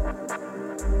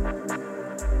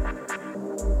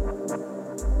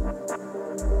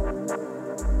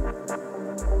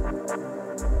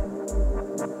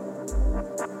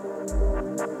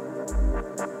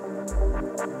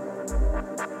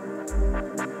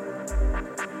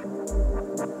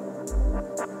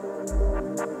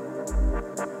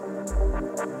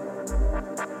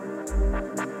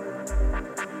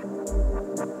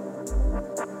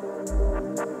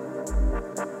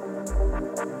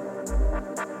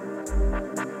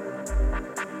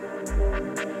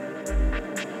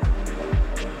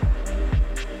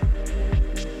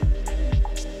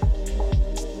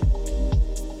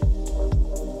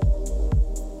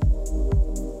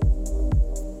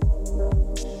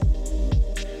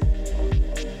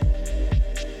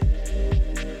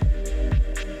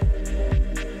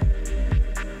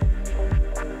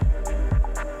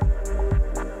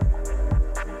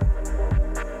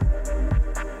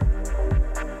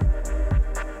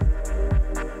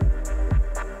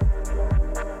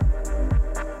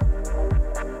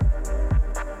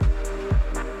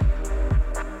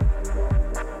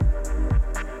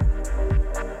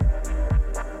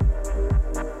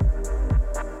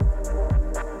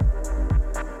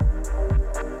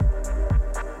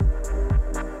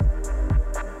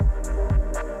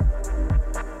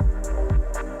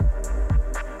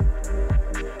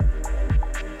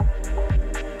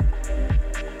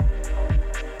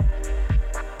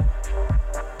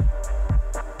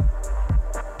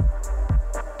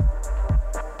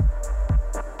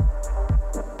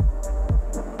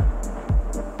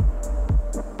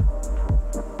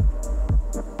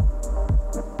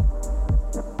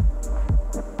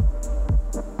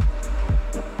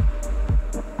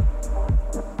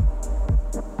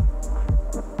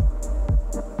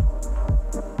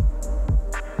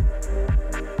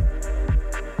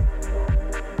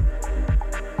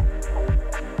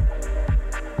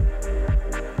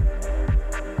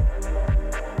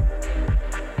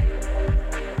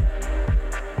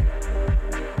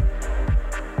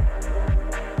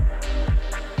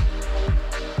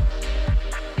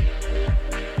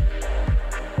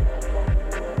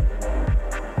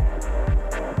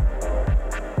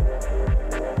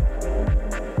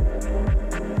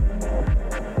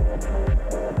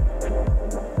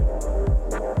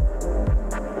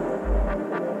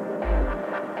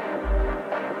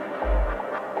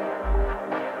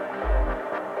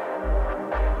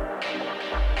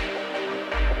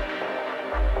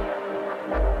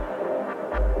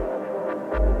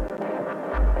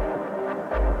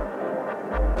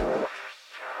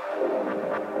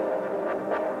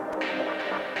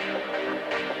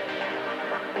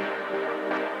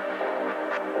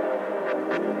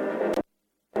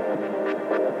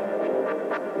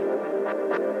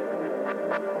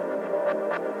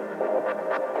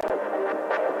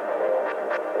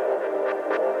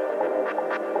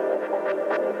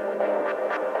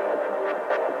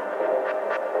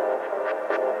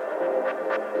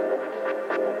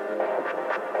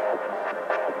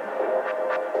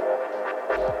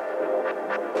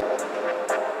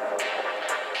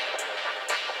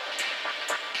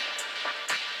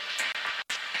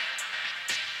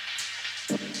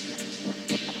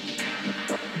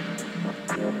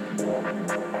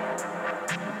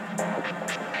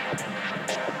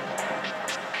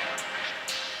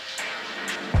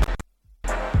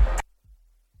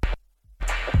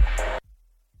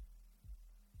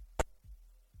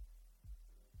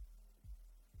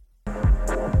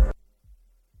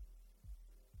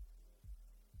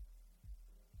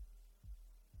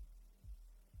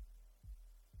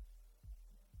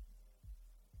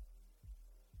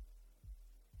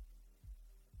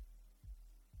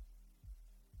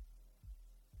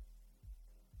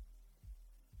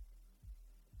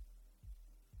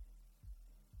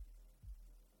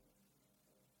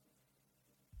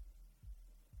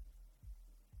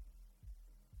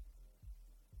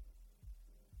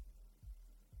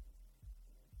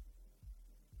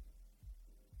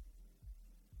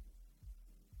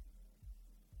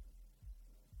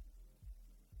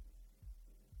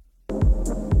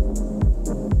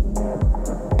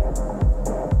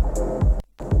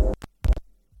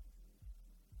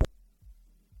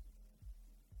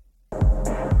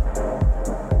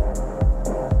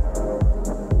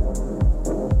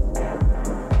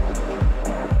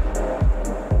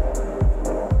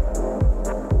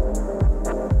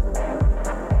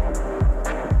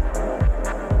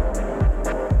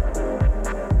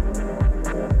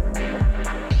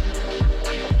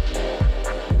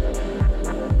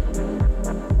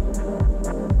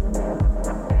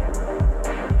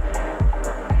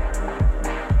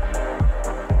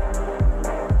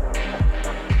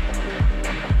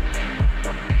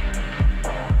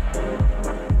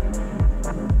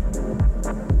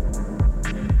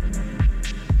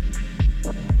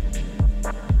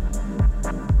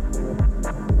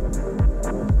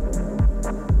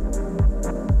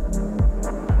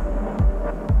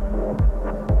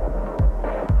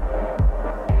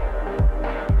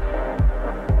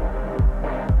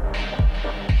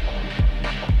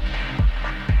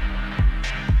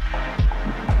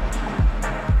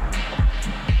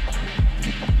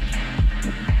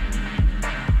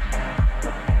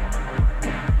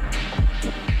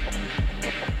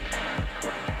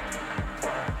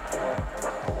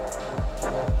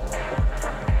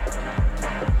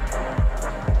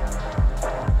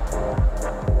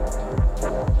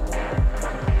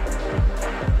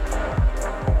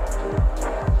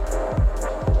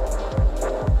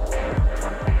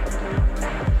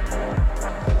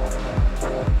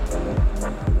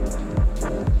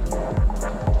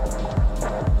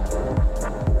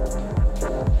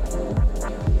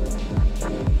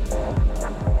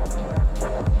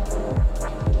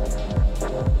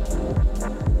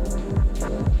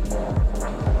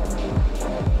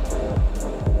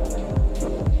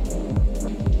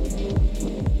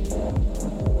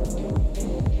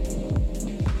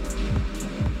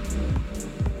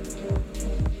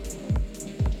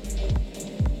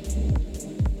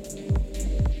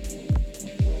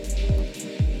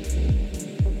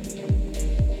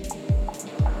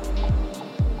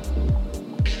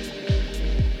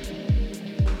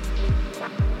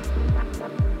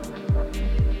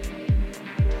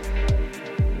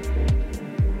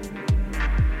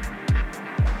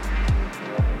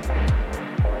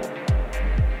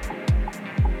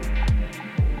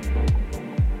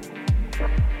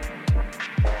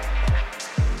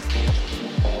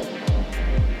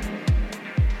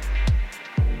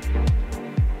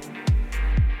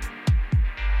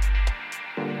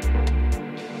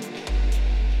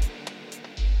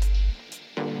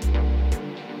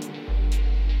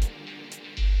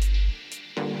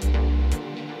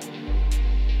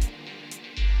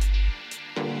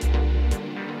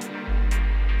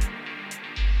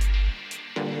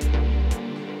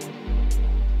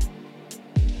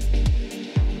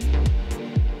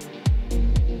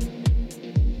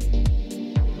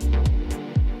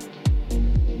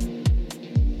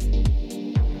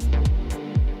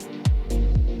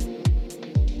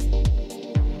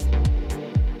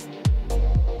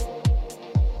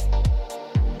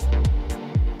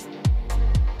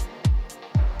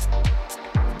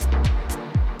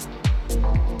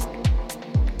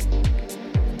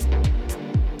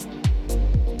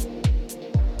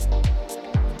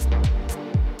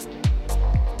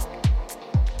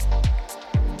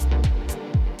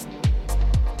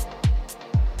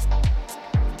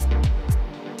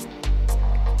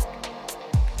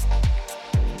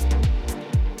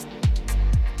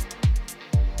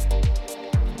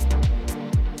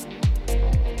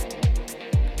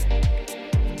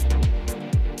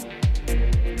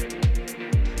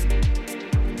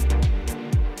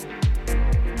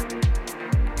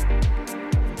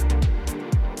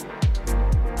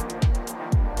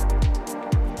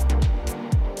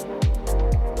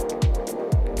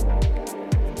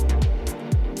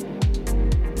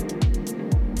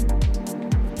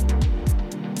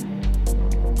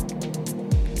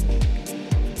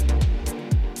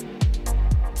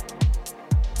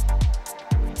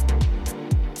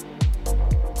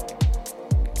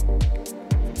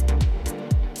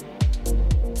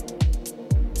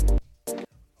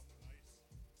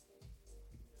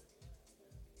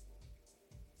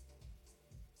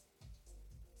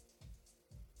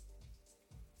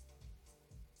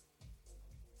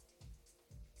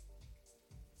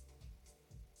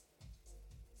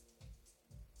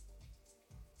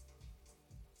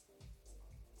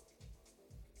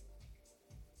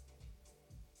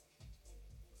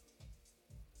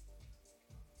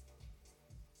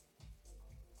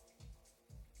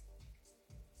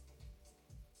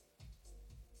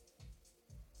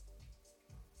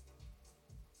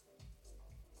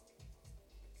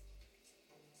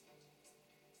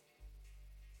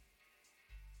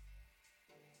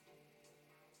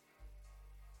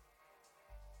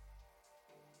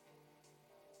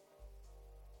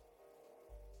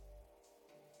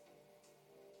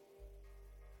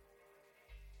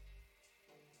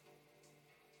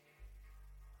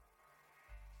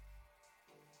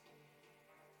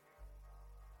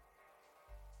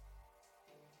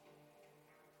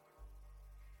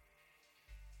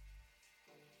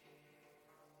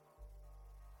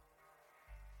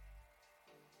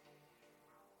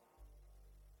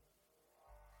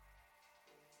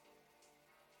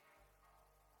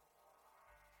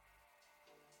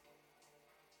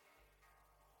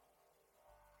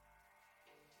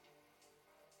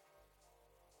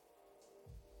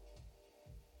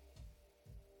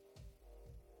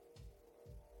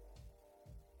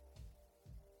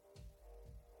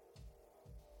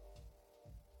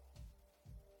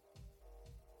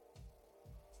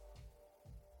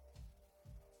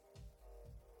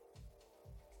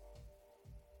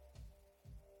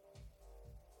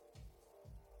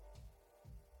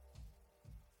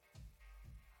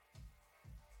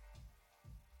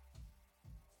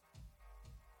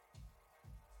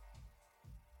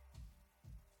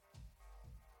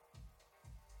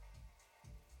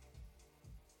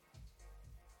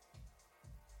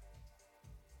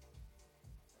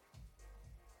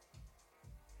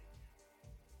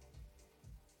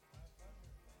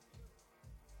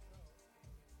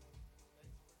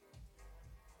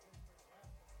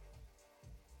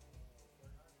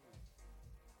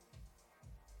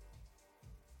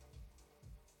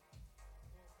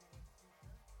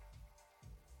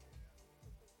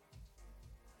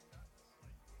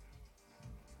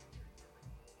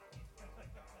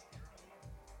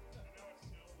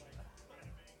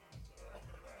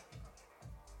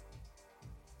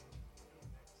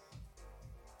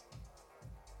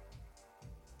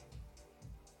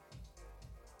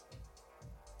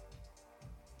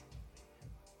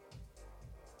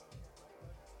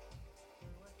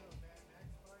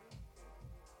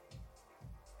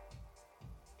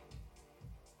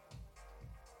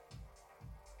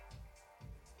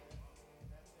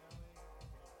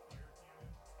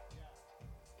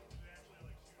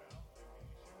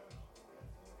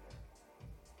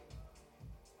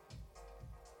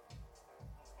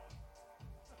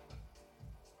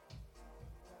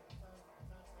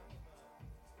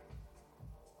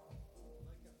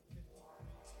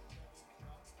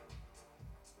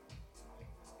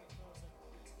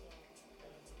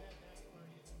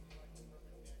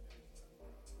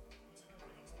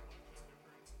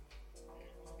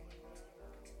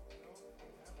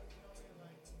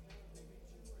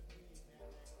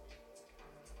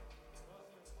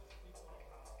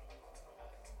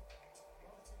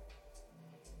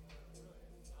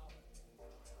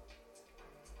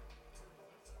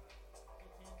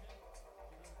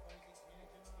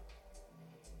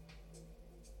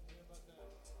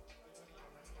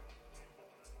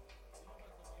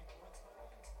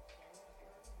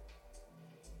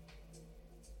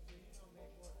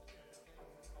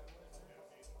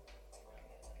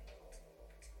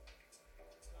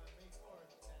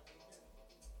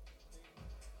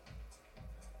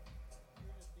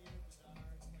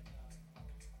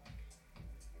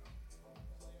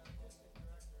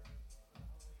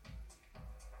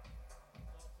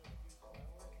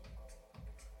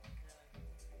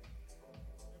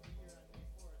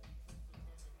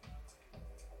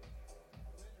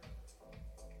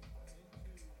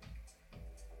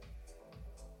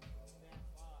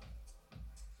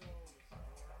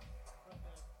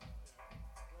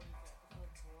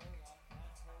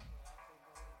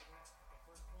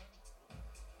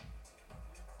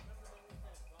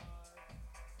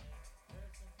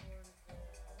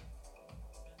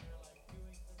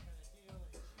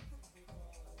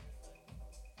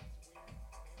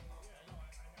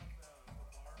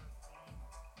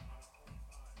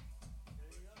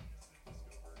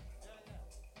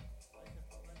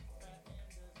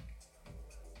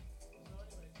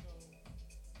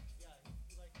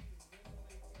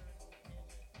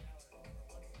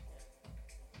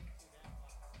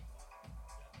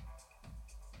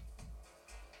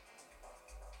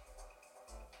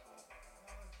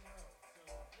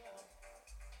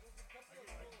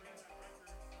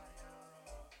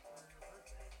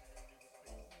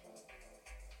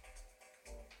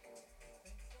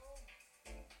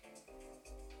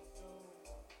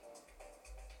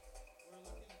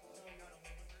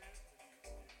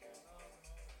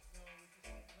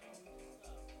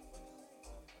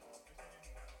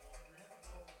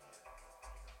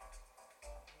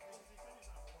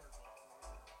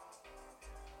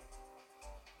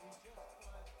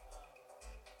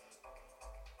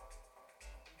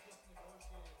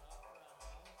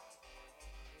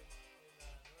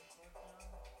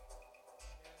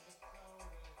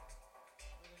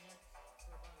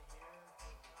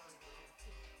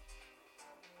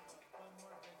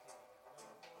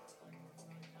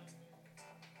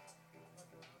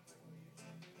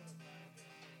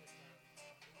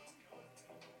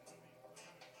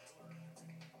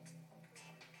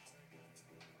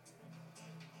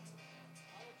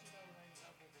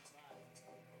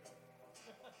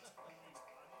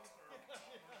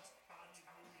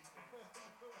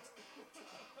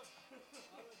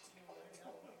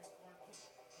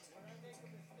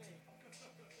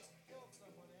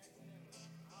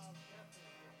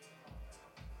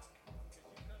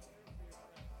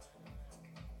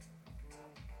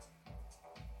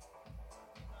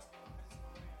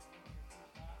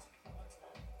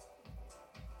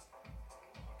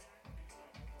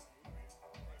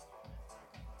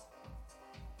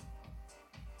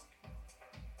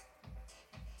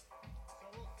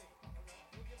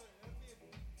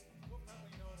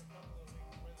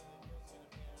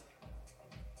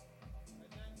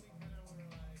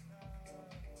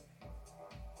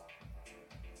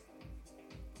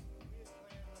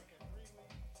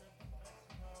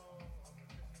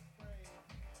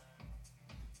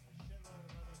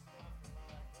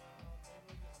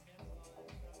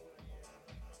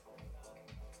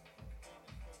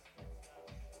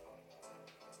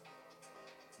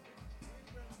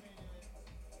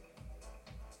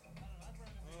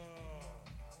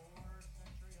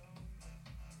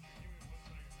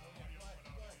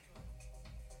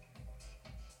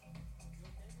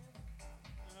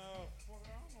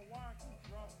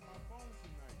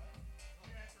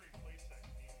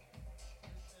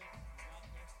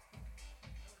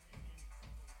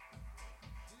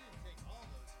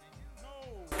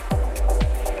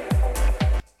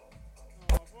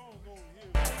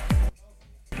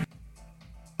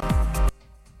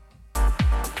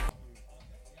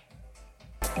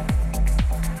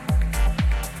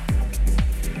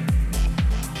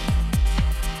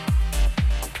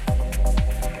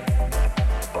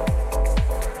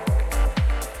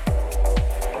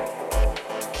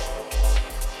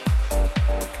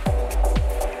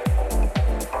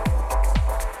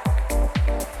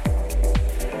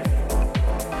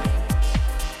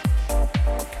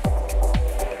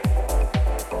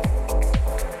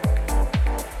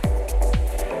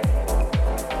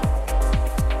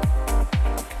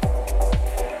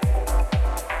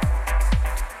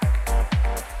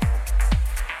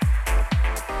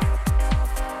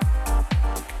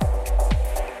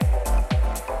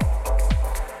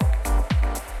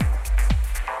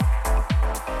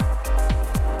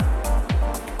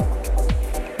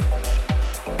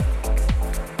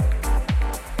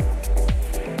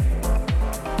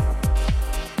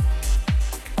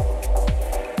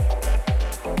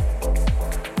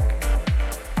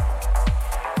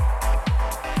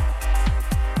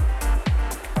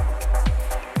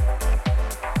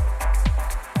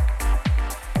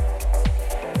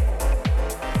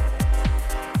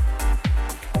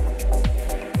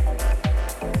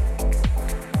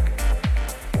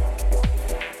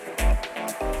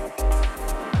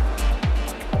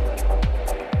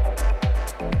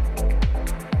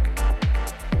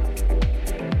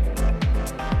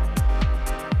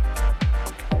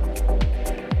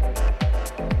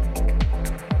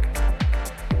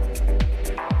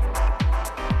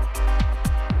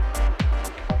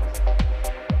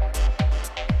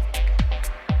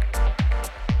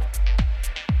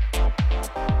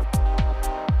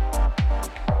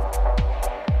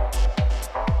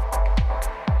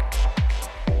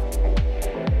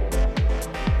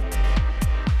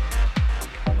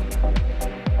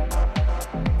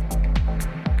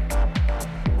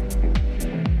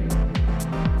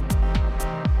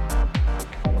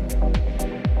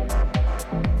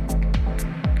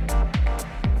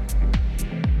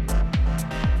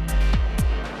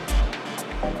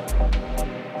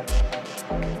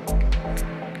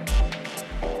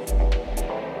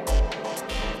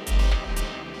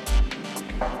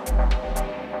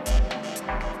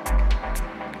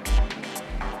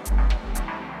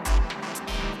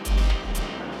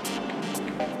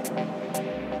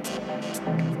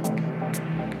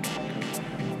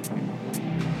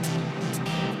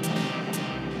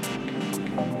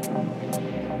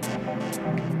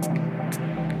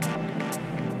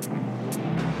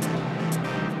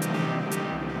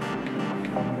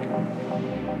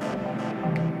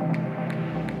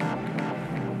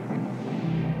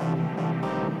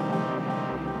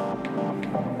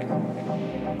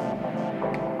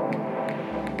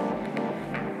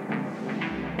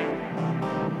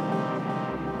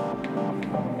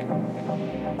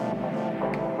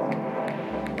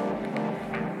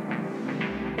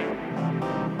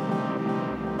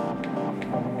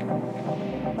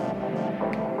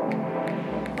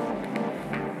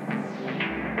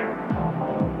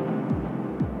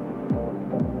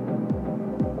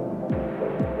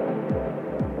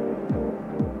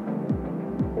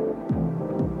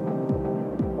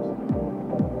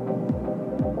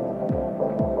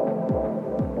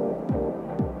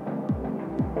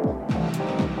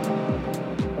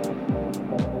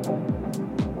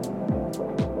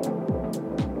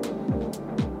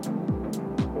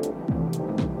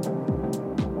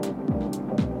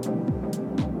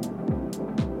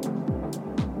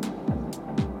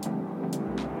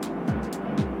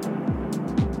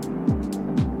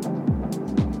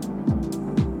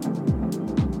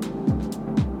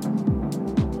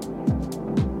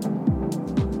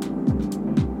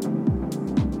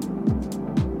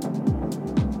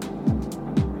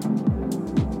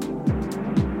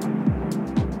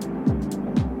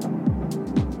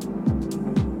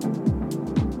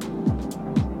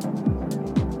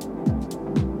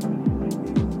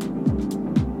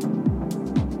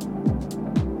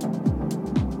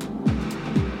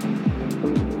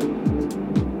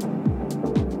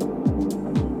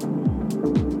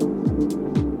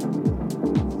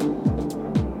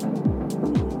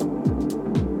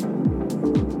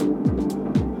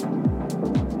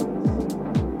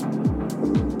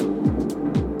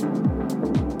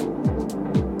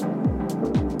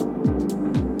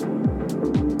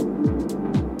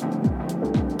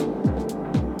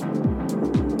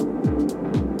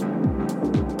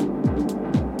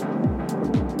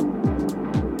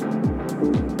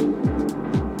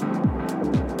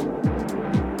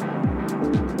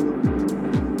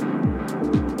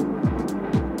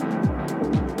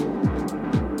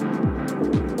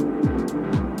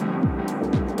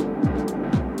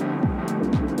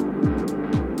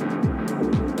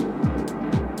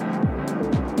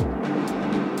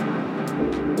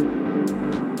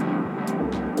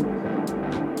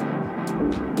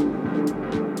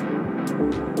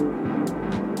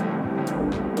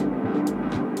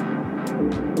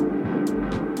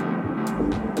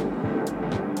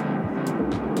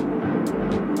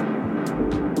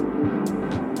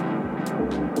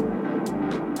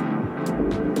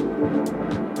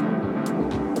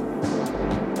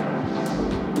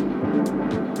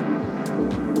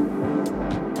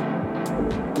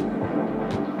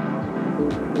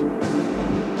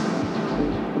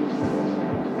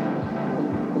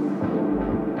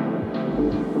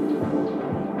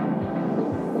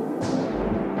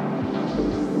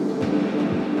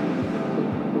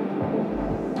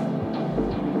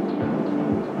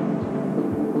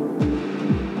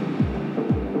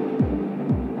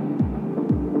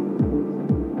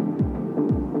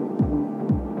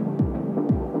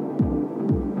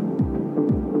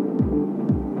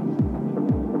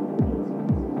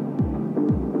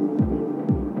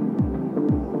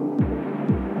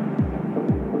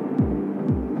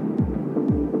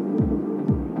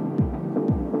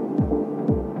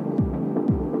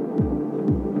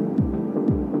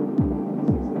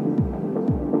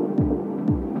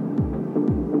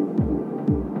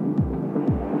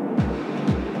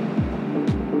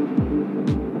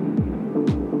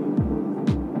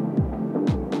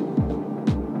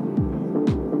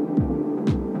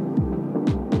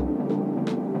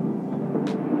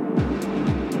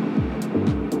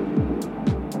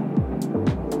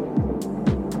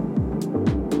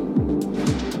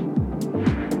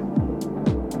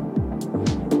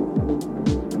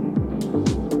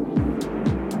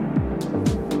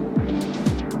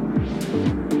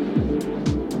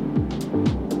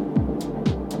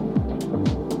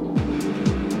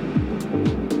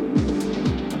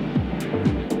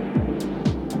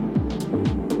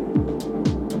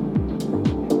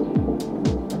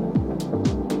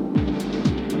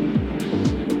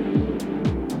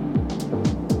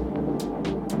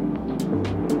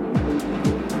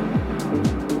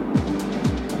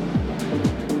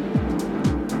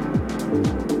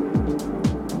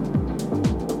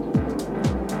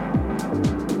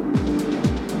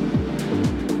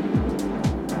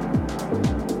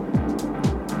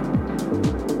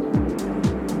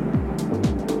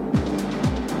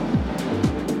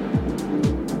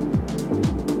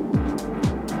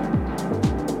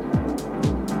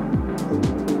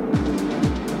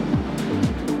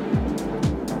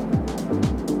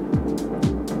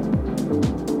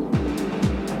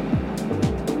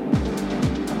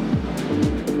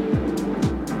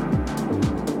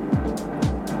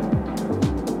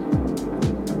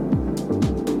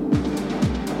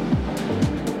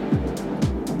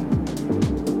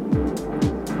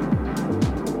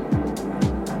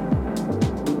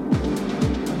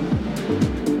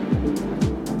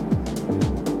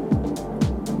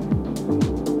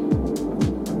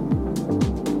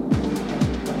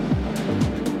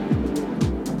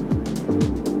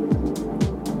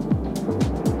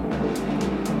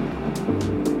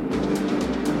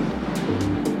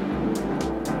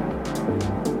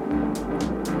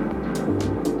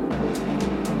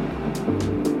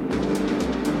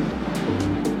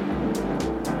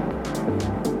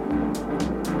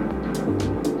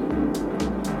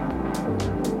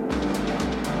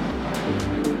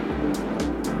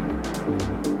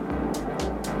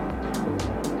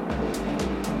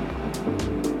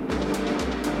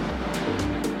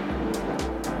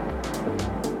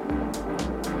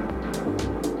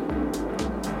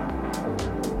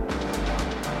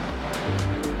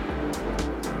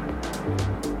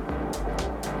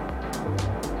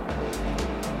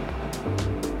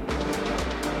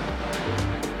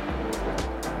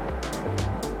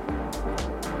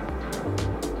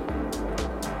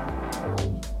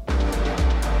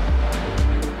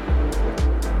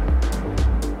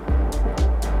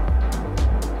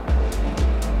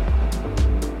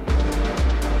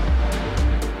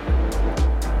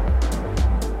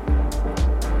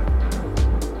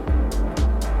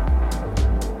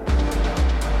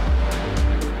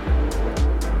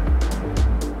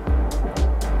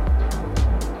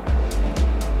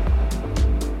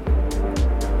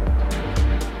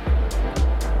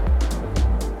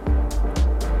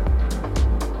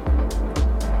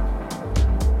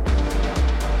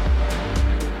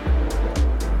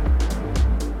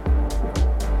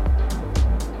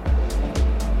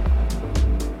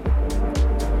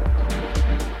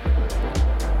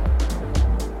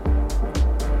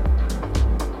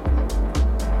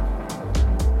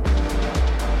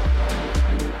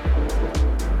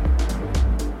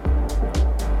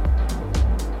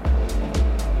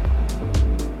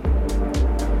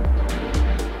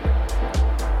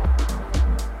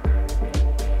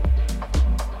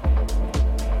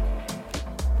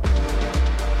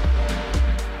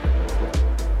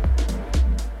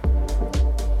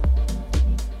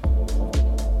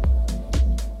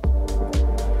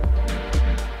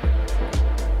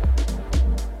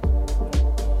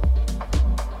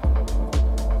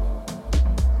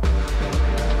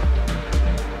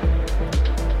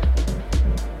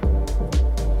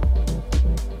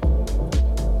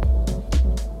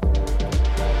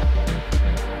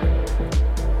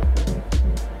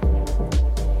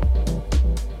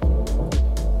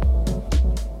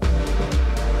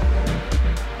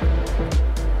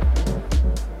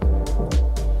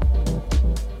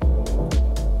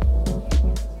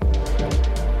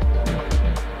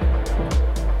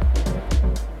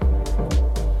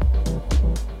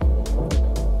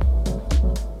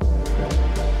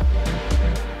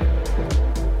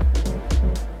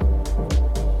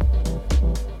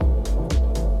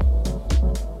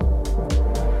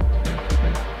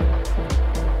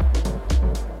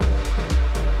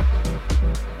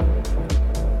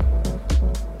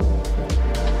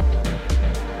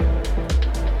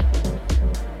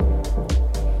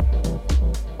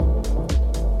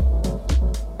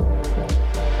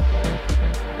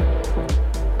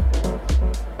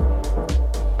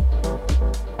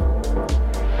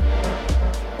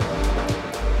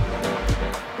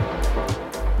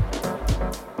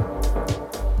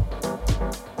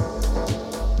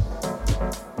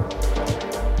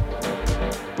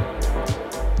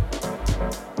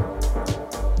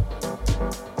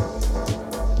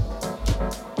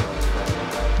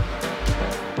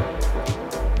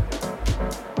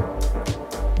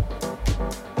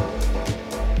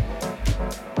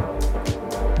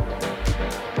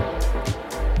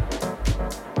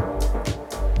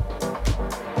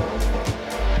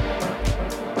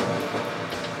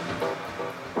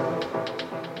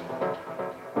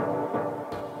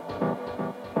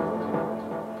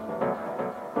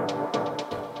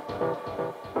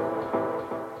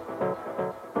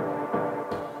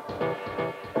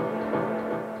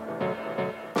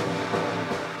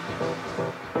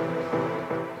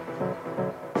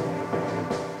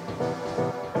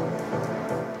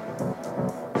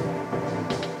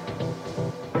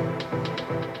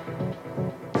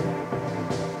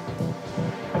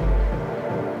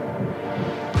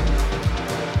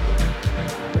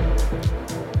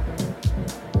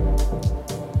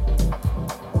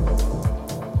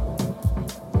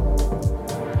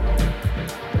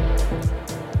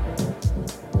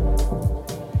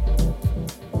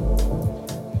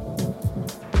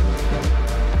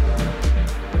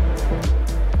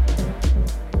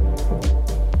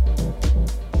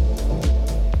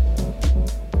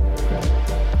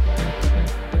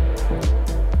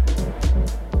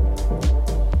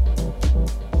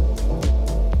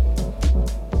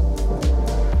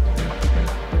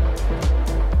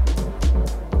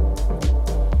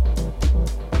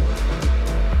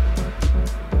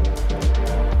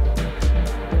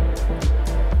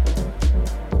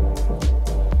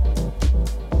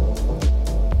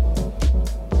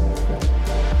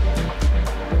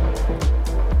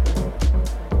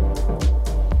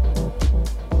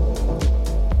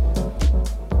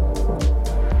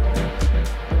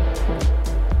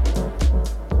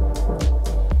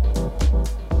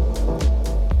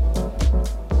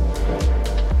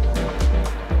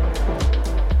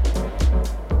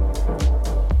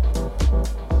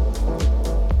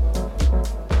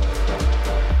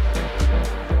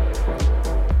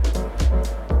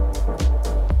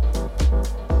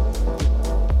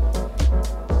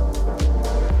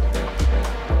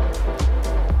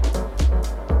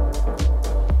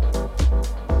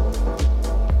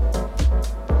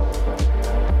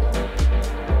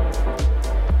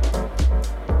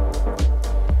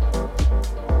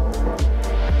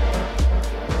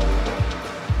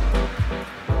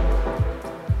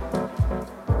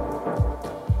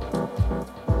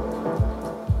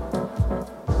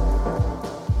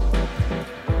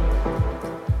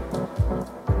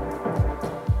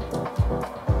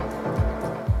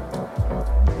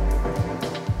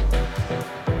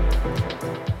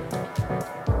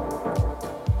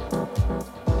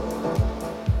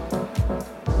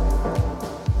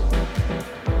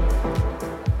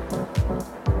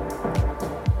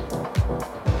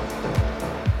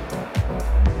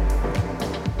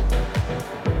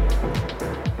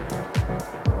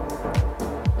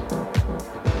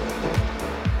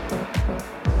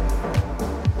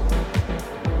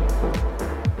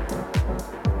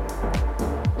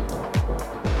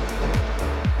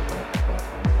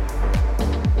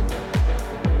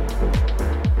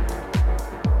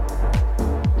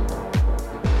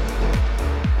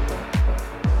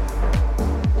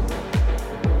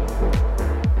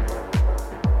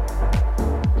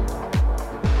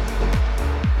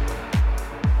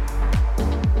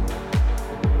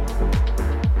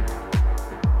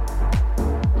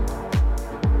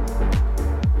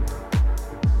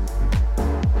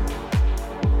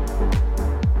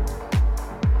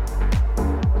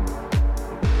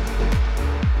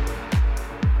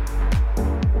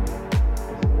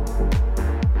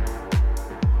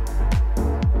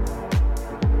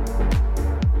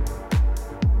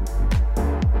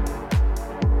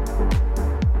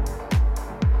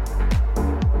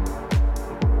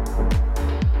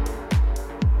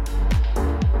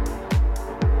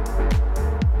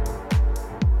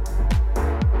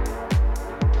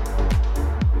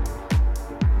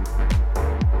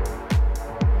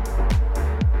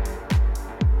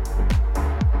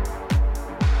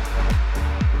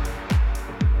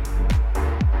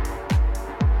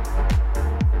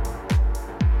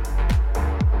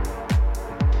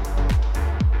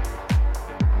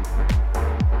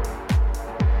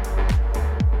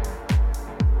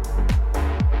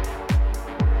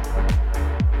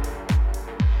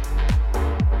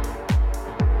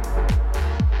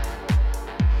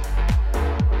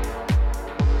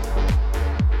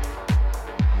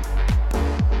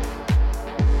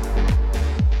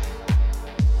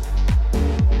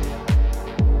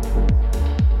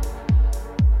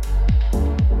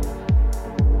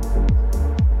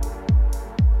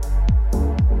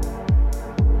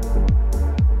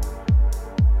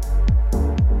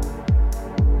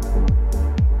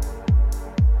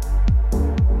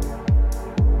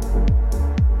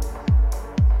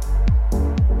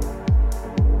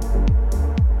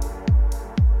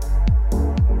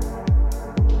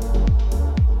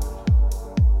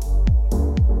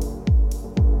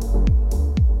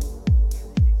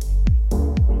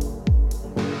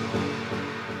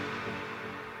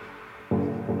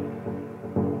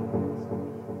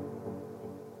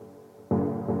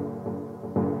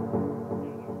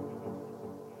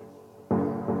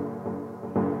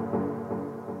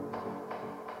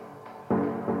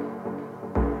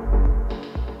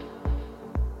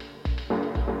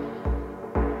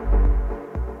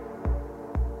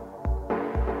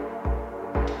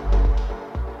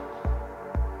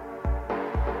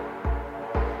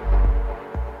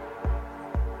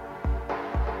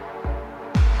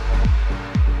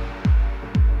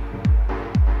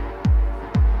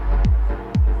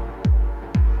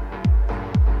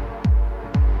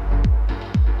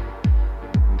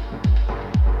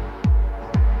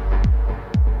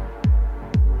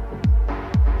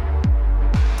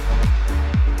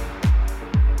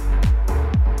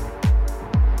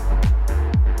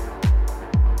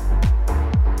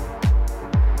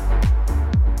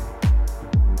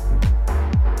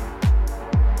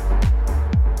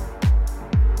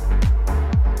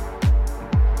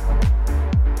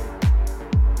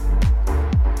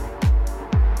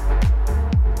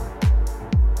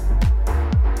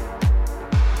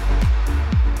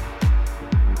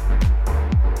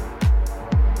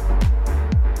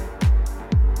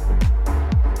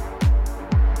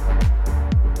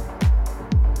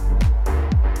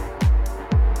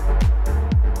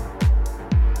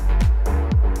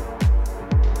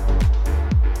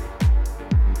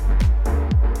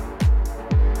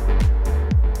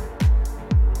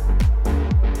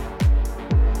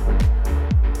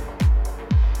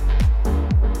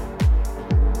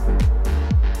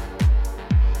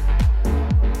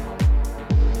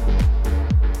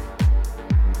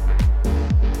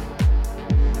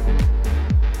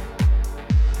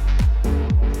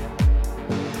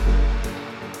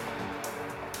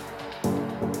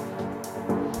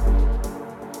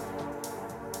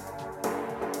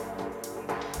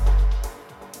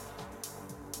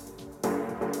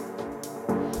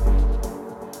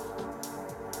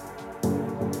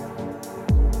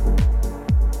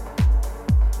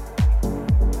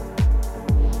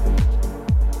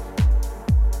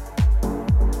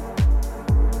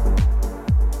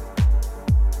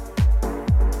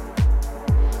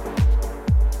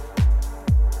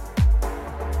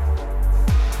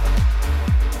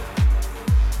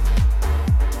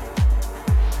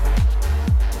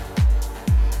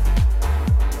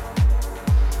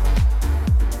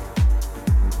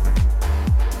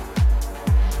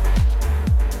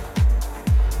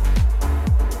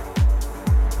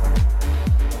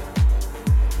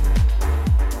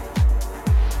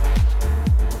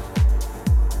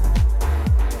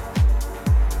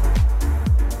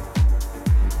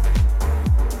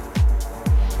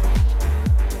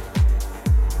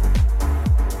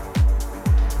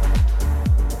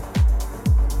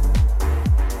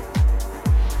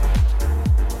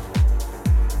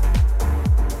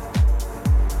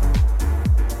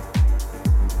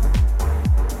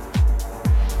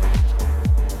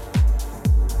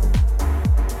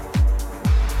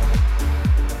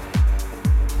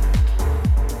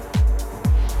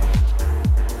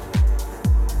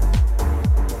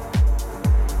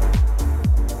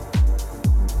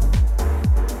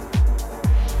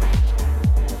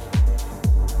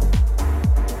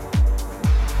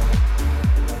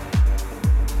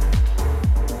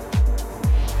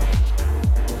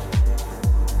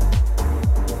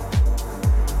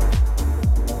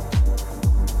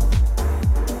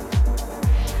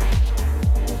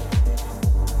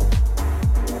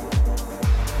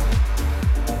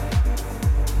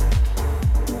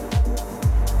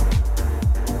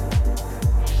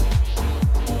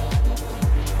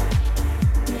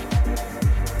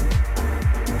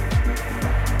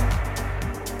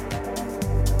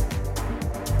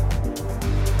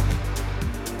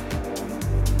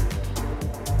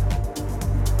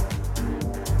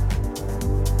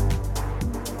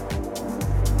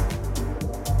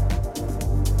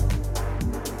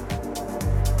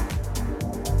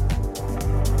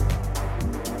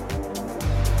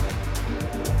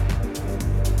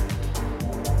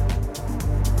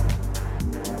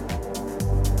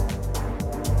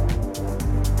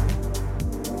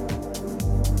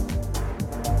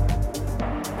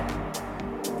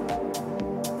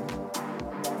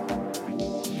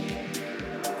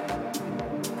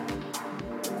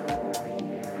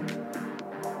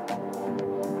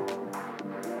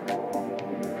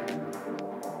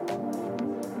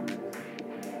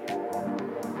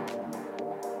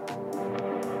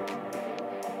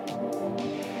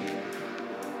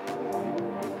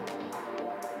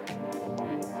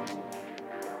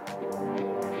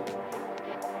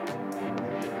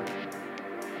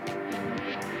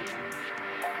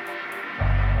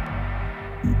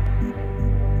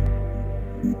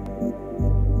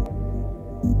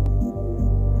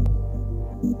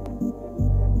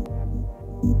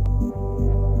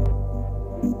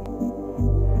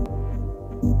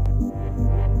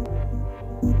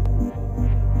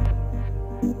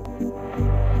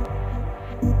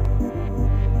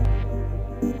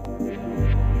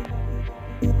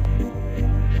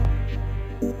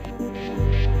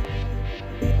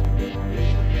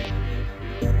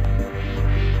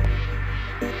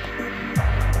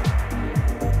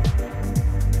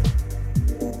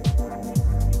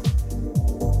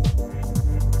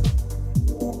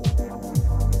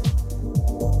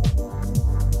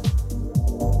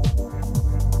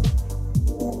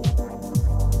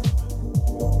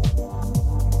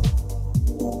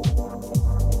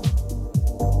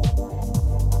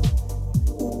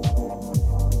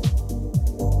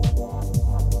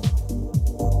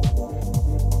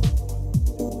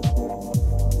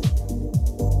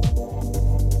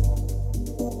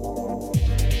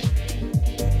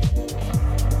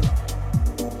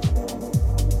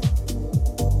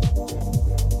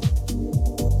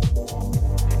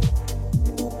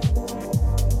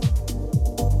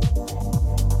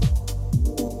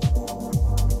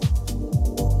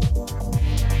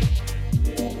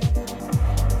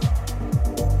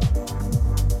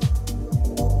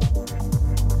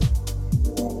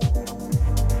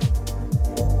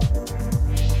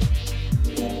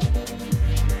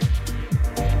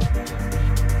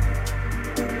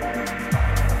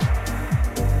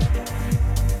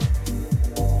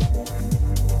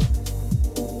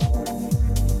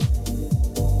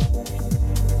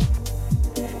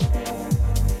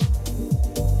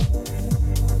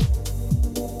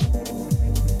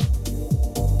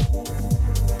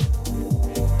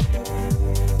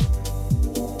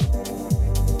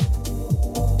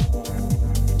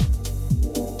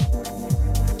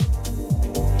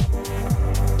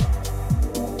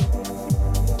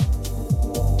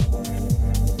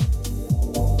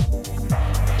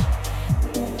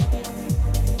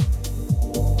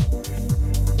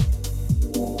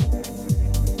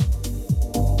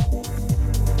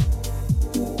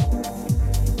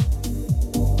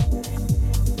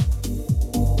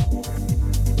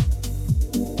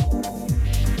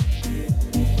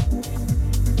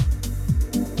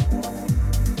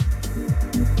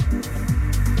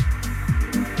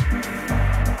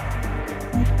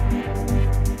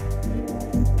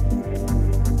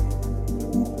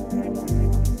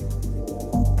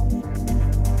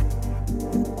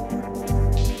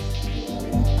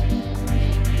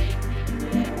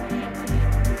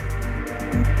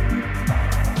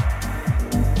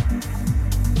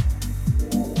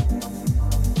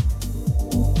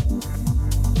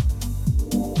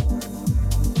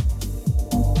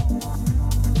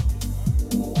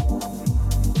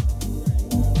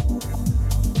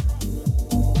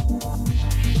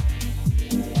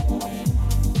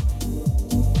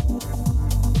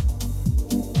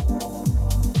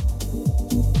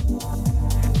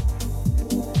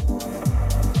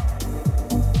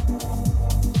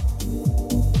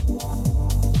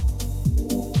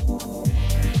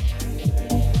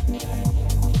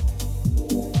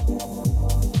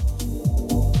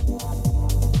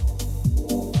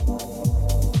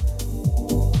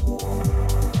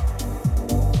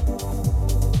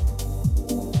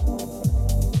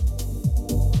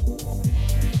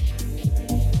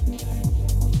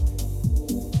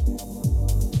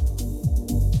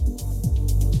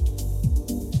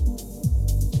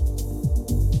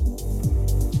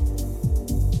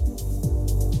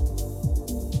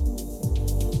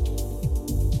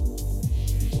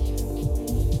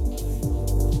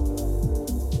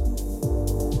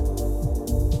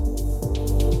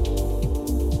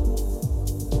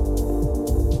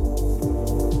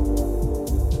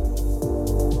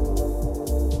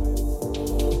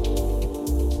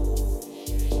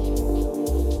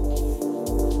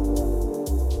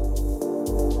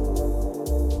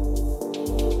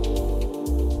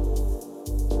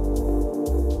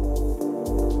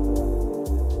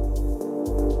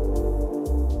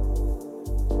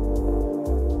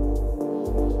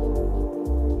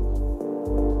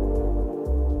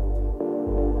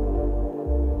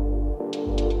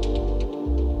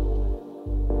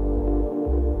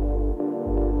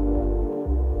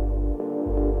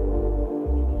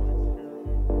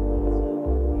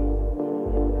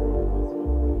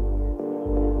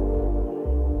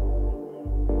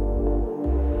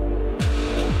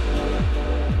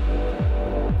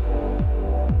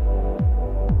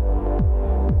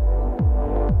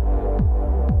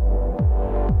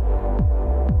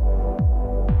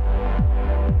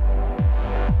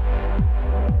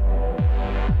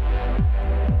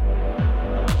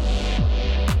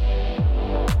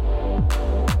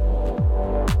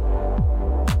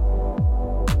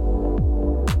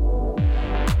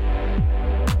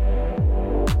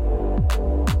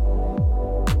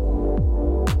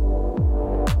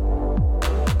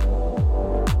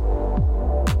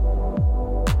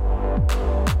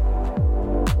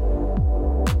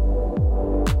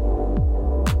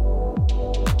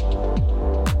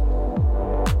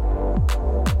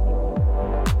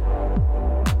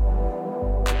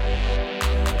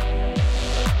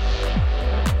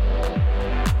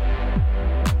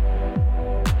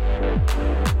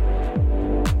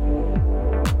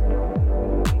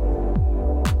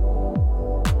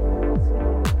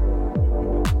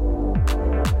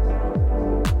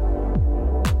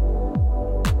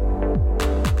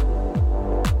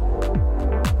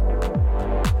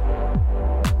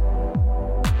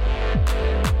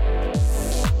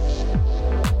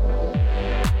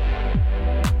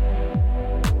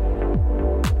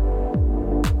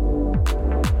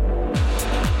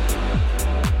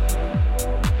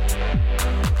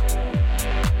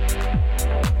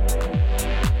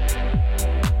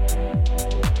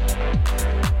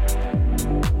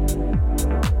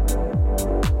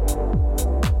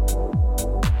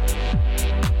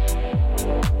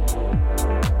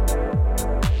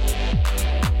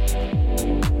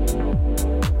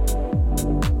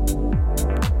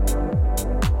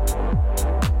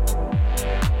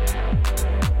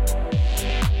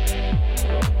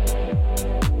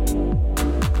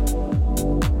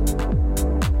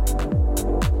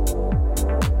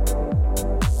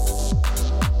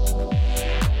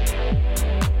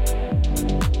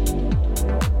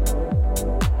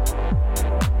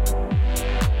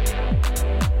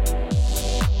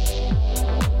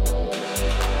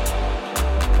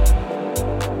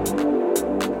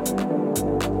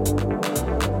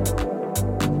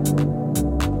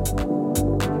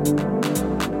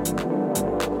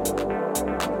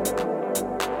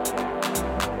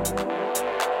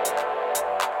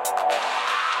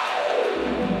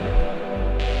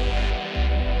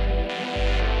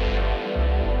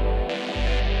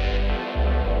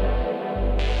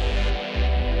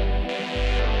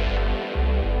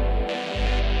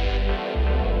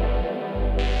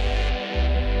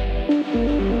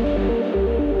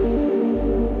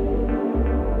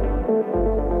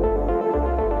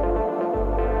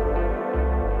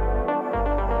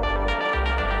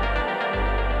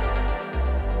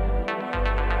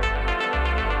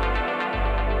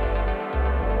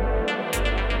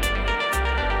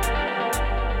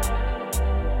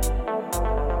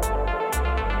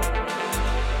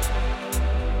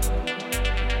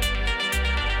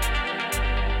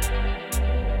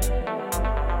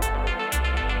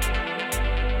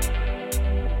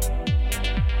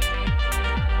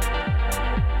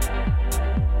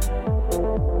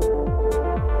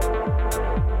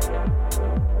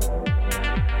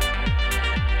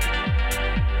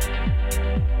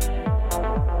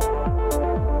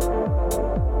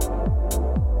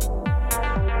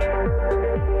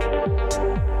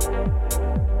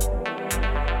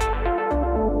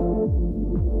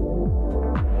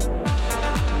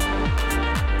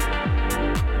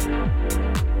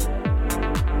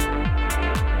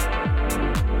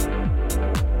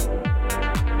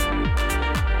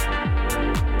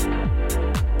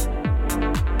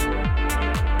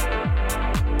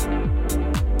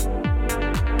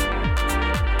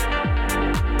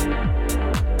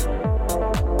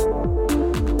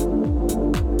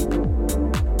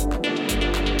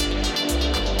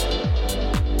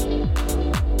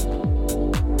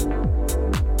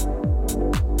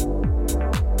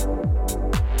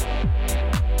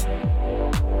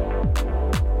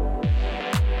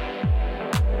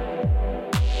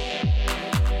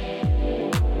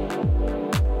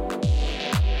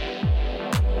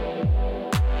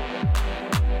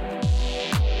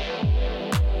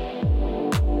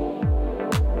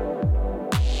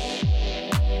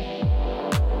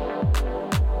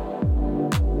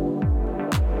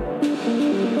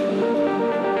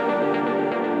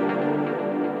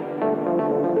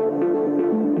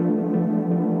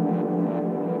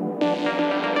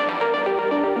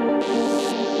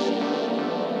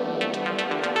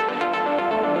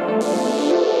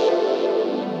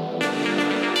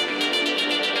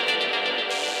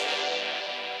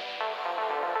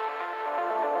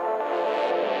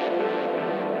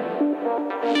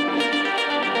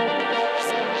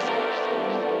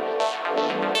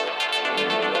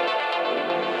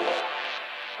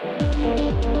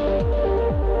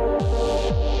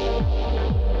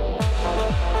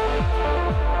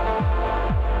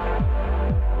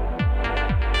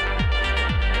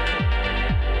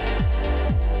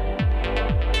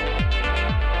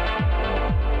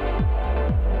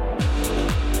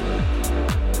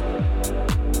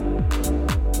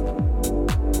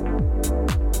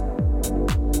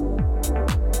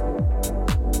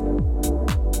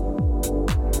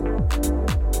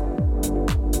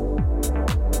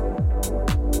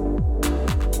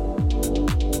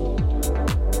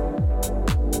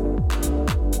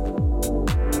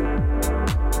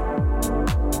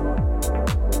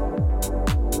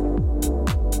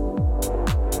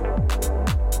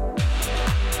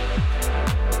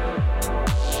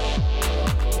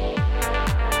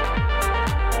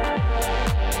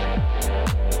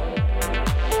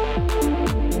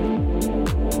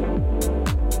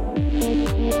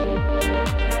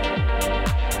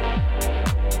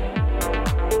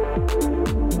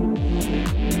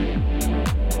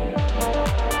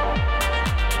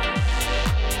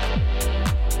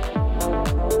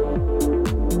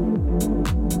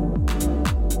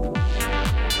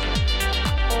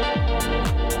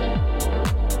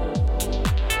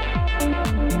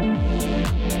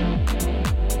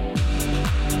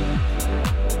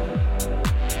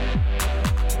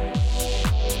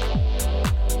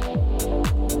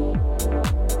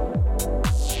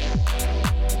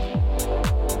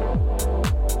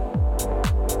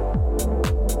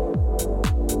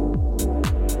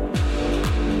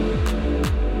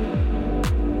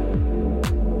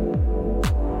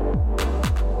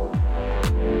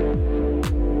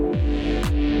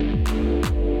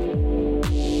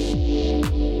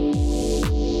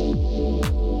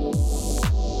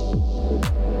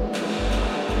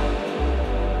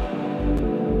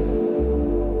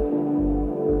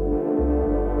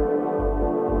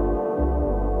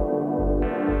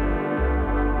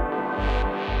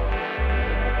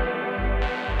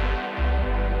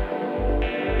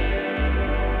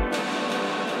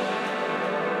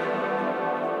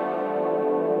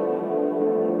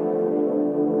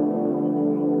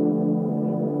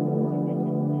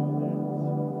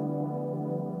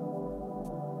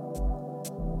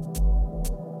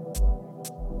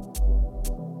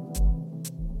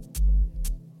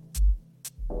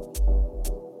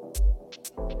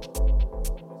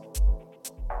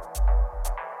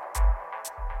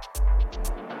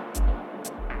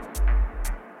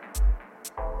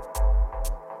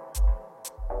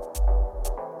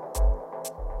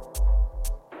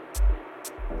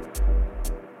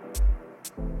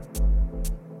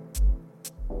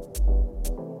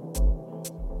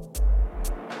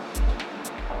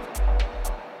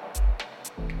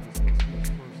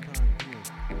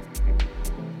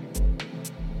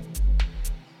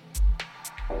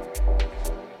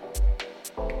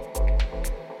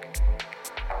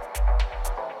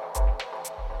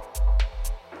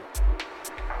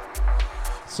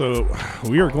 So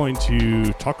we are going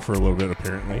to talk for a little bit,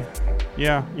 apparently.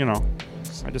 Yeah, you know,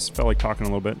 I just felt like talking a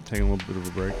little bit, taking a little bit of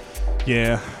a break.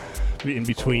 Yeah, in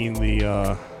between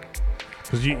the,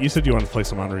 because you said you wanted to play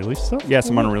some unreleased stuff? Yeah,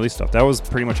 some unreleased stuff. That was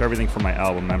pretty much everything from my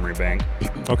album Memory Bank.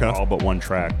 Okay. All but one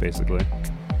track, basically.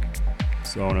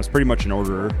 So, and it was pretty much in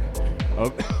order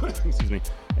of, excuse me,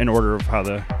 in order of how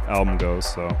the album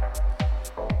goes. So,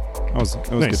 it was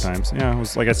nice. Good times. Yeah, it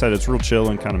was, like I said, it's real chill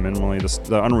and kind of minimally.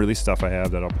 The unreleased stuff I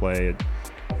have that I'll play,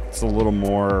 it's a little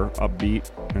more upbeat,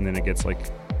 and then it gets like,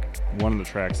 one of the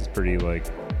tracks is pretty like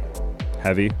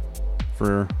heavy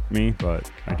for me, but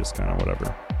I just kind of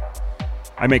whatever.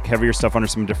 I make heavier stuff under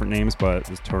some different names, but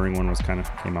this touring one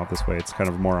came out this way. It's kind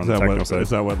of more on the techno side. Is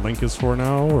that what Link is for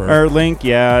now? Or Link,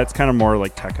 yeah, it's kind of more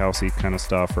like tech housey kind of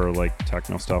stuff, or like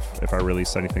techno stuff if I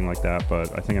release anything like that.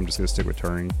 But I think I'm just gonna stick with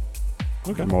touring.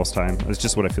 Okay. Most time, it's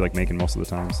just what I feel like making most of the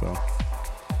time. So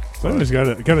anyways, got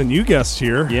a new guest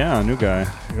here. Yeah, a new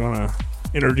guy. You wanna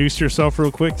introduce yourself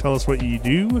real quick? Tell us what you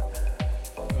do.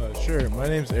 Sure. My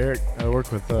name's Eric. I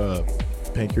work with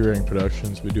Panky Ring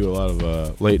Productions. We do a lot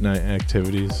of late night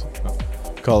activities.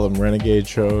 Call them renegade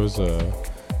shows.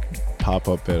 Pop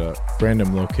up at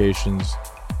random locations,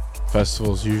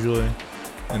 festivals usually,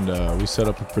 and we set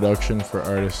up a production for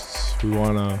artists who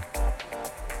want to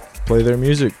play their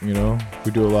music. You know,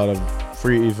 we do a lot of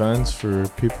free events for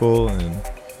people and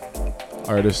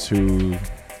artists who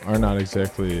are not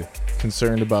exactly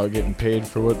concerned about getting paid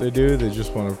for what they do. They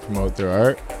just want to promote their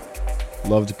art.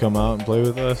 Love to come out and play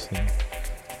with us. And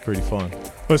it's pretty fun.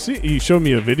 Well, see, you showed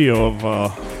me a video of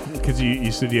because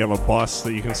you said you have a bus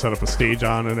that you can set up a stage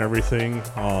on and everything.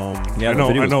 Yeah, the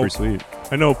video was pretty sweet.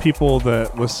 I know people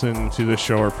that listen to this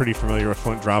show are pretty familiar with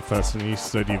Flint Drop Fest, and you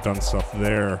said you've done stuff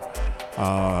there.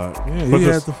 Yeah, but he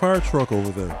had the fire truck over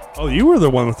there. Oh, you were the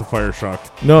one with the fire truck.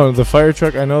 No, the fire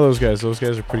truck. I know those guys. Those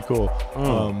guys are pretty cool.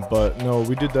 Oh. But no,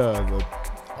 we did the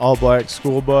all black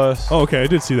school bus. Oh, okay, I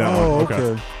did see that Oh, one.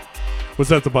 okay. Was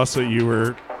that the bus that you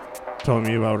were telling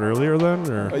me about earlier then?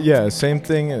 Or? Yeah, same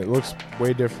thing. It looks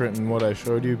way different than what I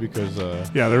showed you because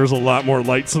Yeah, there was a lot more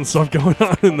lights and stuff going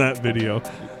on in that video.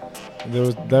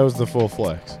 that was the full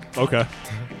flex. Okay.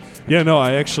 Yeah, no,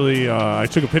 I actually I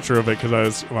took a picture of it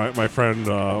because my friend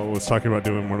was talking about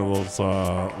doing one of those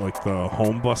like the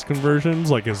home bus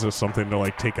conversions. Like, is this something to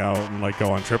like take out and like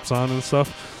go on trips on and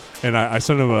stuff? And I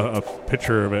sent him a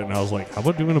picture of it, and I was like, "How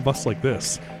about doing a bus like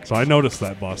this?" So I noticed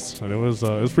that bus, and it was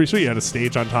pretty sweet. You had a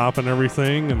stage on top and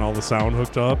everything, and all the sound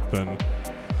hooked up, and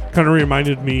kind of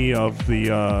reminded me of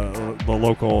the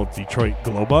local Detroit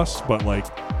Glow Bus, but like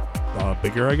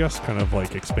bigger, I guess, kind of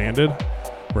like expanded,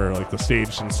 where like the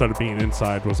stage instead of being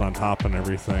inside was on top and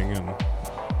everything. And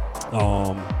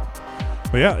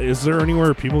but yeah, is there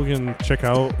anywhere people can check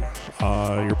out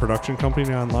your production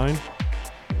company online?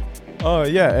 Oh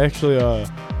yeah, actually,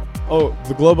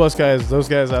 the Glow Bus guys, those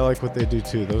guys, I like what they do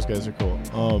too. Those guys are cool.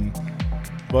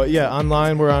 But yeah,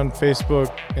 online we're on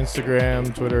Facebook,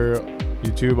 Instagram, Twitter,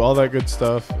 YouTube, all that good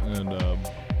stuff. And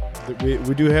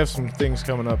we do have some things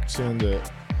coming up soon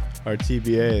that are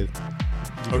TBA.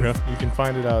 You can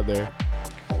find it out there.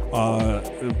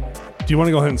 Do you want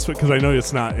to go ahead and switch? Because I know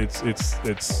it's not.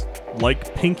 It's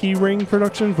like Pinky Ring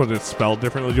Productions, but it's spelled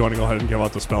differently. Do you want to go ahead and give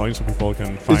out the spelling so people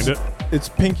can find it? It's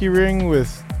Pinky Ring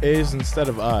with A's instead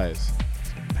of I's.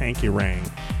 Pinky Ring.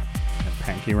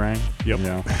 Panky Rang. Yep.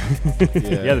 Yeah.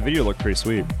 Yeah. Yeah, the video looked pretty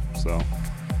sweet. So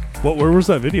Where was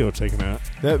that video taken at?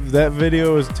 That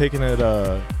video was taken at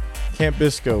Camp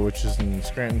Bisco, which is in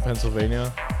Scranton,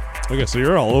 Pennsylvania. Okay, so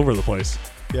you're all over the place.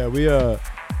 Yeah,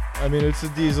 I mean, it's a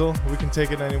diesel. We can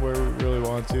take it anywhere we really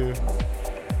want to.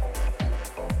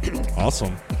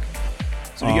 Awesome.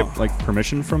 So do you get like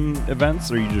permission from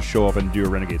events, or you just show up and do a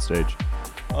Renegade stage?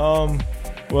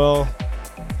 Well,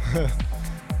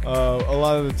 a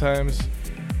lot of the times,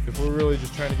 if we're really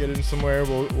just trying to get in somewhere,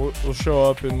 we'll show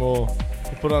up and we'll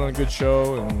put on a good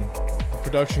show, and the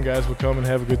production guys will come and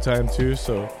have a good time too.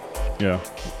 So Yeah.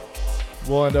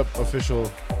 we'll end up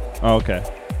official. Oh, okay.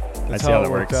 That's I see how it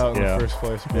that worked works. out in Yeah. the first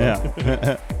place. But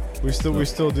Yeah. we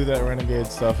still do that Renegade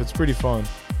stuff. It's pretty fun.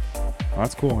 Oh,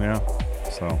 that's cool, yeah.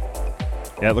 So,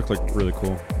 yeah, it looked like really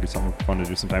cool. It'd be something fun to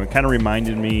do sometime. It kind of reminds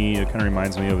me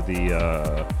of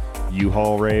the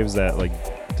U-Haul raves that like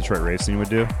Detroit Rave Scene would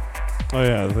do. Oh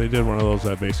yeah, they did one of those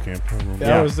at base camp. I remember.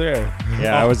 Yeah, I was there.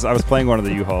 Yeah, I was playing one of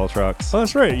the U-Haul trucks. Oh,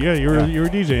 that's right. Yeah, you were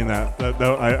DJing that.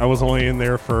 I was only in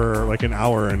there for like an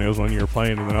hour, and it was when you were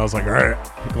playing, and then I was like, all right,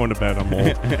 I'm going to bed. I'm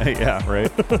old. Yeah,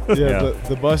 right. Yeah,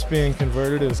 the bus being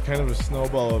converted is kind of a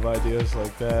snowball of ideas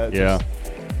like that. Yeah.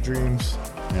 Just dreams.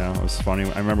 Yeah, it was funny.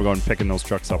 I remember going and picking those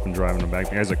trucks up and driving them back.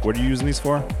 The guy's like, "What are you using these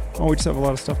for?" Oh, we just have a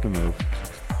lot of stuff to move.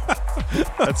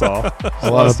 That's all.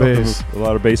 A lot of stuff to bass. move. A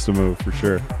lot of bass to move for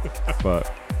sure.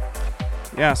 But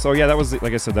yeah, so yeah, that was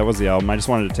like I said, that was the album. I just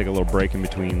wanted to take a little break in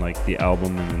between like the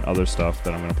album and other stuff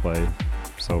that I'm gonna play,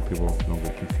 so people don't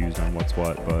get confused on what's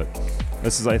what. But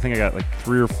this is, I think I got like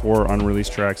 3 or 4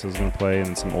 unreleased tracks I was gonna play, and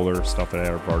then some older stuff that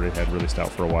I've already had released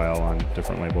out for a while on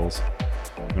different labels.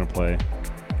 I'm gonna play.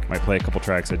 Might play a couple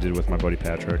tracks I did with my buddy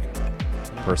Patrick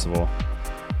Percival,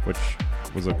 which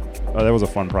was that was a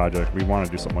fun project. We want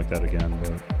to do something like that again,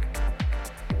 but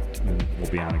we'll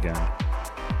be on again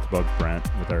to bug Brent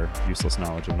with our useless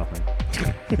knowledge of nothing.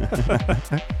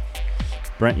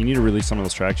 Brent, you need to release some of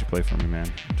those tracks you play for me,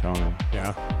 man. I'm telling you.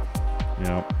 Yeah, You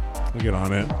know, we'll get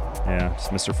on it. yeah, it's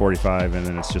Mr. 45, and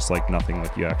then it's just like nothing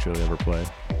like you actually ever play.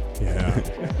 Yeah.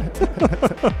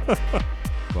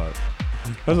 But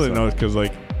I really know because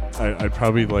like I'd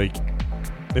probably like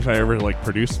if I ever like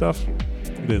produce stuff,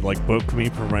 they'd like book me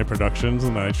for my productions,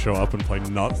 and I'd show up and play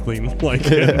nothing like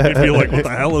it. And they'd be like, "What the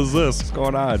hell is this? what's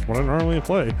going on? What I normally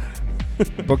play."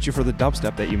 Booked you for the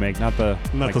dubstep that you make, not the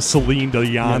The Celine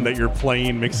Dion that you're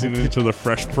playing, mixing into the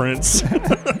Fresh Prince.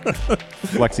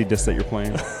 flexi disc that you're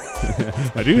playing.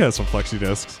 I do have some flexi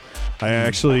discs. I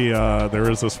actually there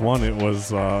was this one. It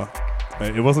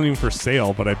wasn't even for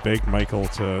sale, but I begged Michael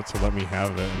to let me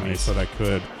have it, and he said I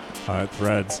could at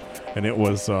Threads. And it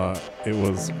was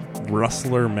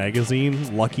Rustler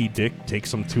magazine. Lucky Dick takes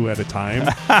them 2 at a time,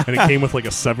 and it came with like a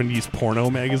 70s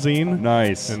porno magazine.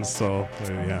 Nice. And so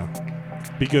yeah,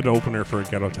 be good opener for a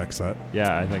Ghetto Tech set.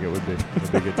 Yeah, I think it would be. It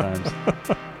would be good times.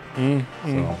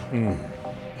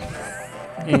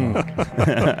 So,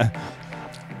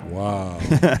 Wow.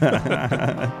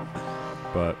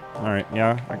 But all right,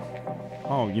 yeah.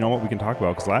 Oh, you know what we can talk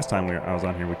about? Because last time I was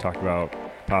on here, we talked about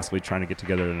possibly trying to get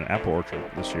together in an apple orchard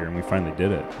this year, and we finally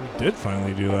did it. We did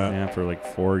finally do that. Yeah, for like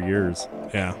 4 years,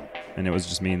 Yeah. and it was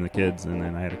just me and the kids, and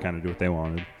then I had to kind of do what they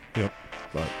wanted. Yep.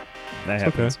 But that It's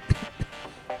happens.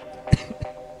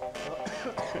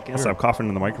 I can't stop coughing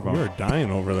in the microphone. You are dying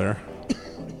over there.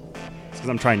 Because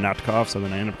I'm trying not to cough, so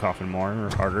then I end up coughing more or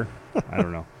harder. I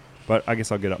don't know. But I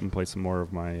guess I'll get up and play some more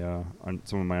of my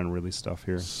some of my unreleased stuff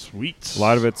here. Sweet. A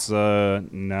lot of it's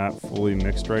not fully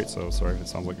mixed right, so sorry if it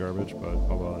sounds like garbage, but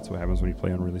oh well, that's what happens when you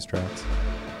play unreleased tracks.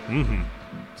 Mm-hmm.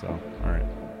 So, all right,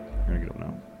 I'm gonna get up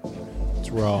now. It's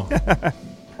raw.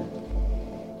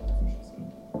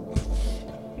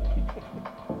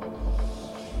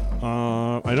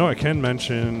 I know I can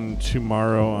mention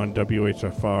tomorrow on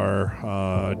WHFR,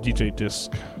 DJ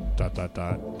Disc ...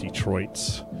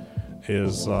 Detroit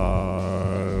is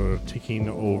taking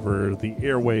over the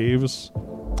airwaves.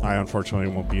 I unfortunately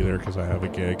won't be there because I have a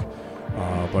gig.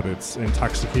 But it's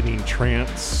Intoxicating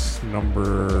Trance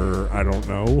number, I don't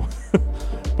know.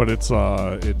 But it's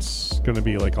going to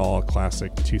be like all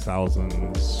classic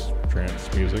 2000s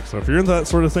trance music. So if you're into that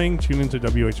sort of thing, tune into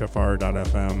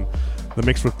WHFR.FM. The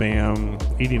Mix with BAM,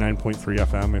 89.3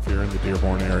 FM if you're in the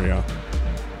Dearborn area.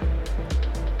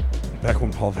 Back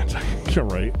when Paul Van Dyke, you're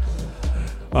right.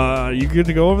 You good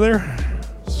to go over there?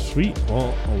 Sweet.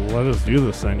 Well, let us do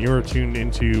this then. You are tuned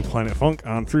into Planet Funk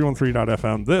on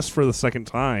 313.FM. This, for the second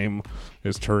time,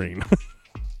 is Turing.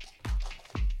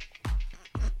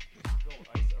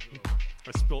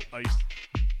 I spilled ice.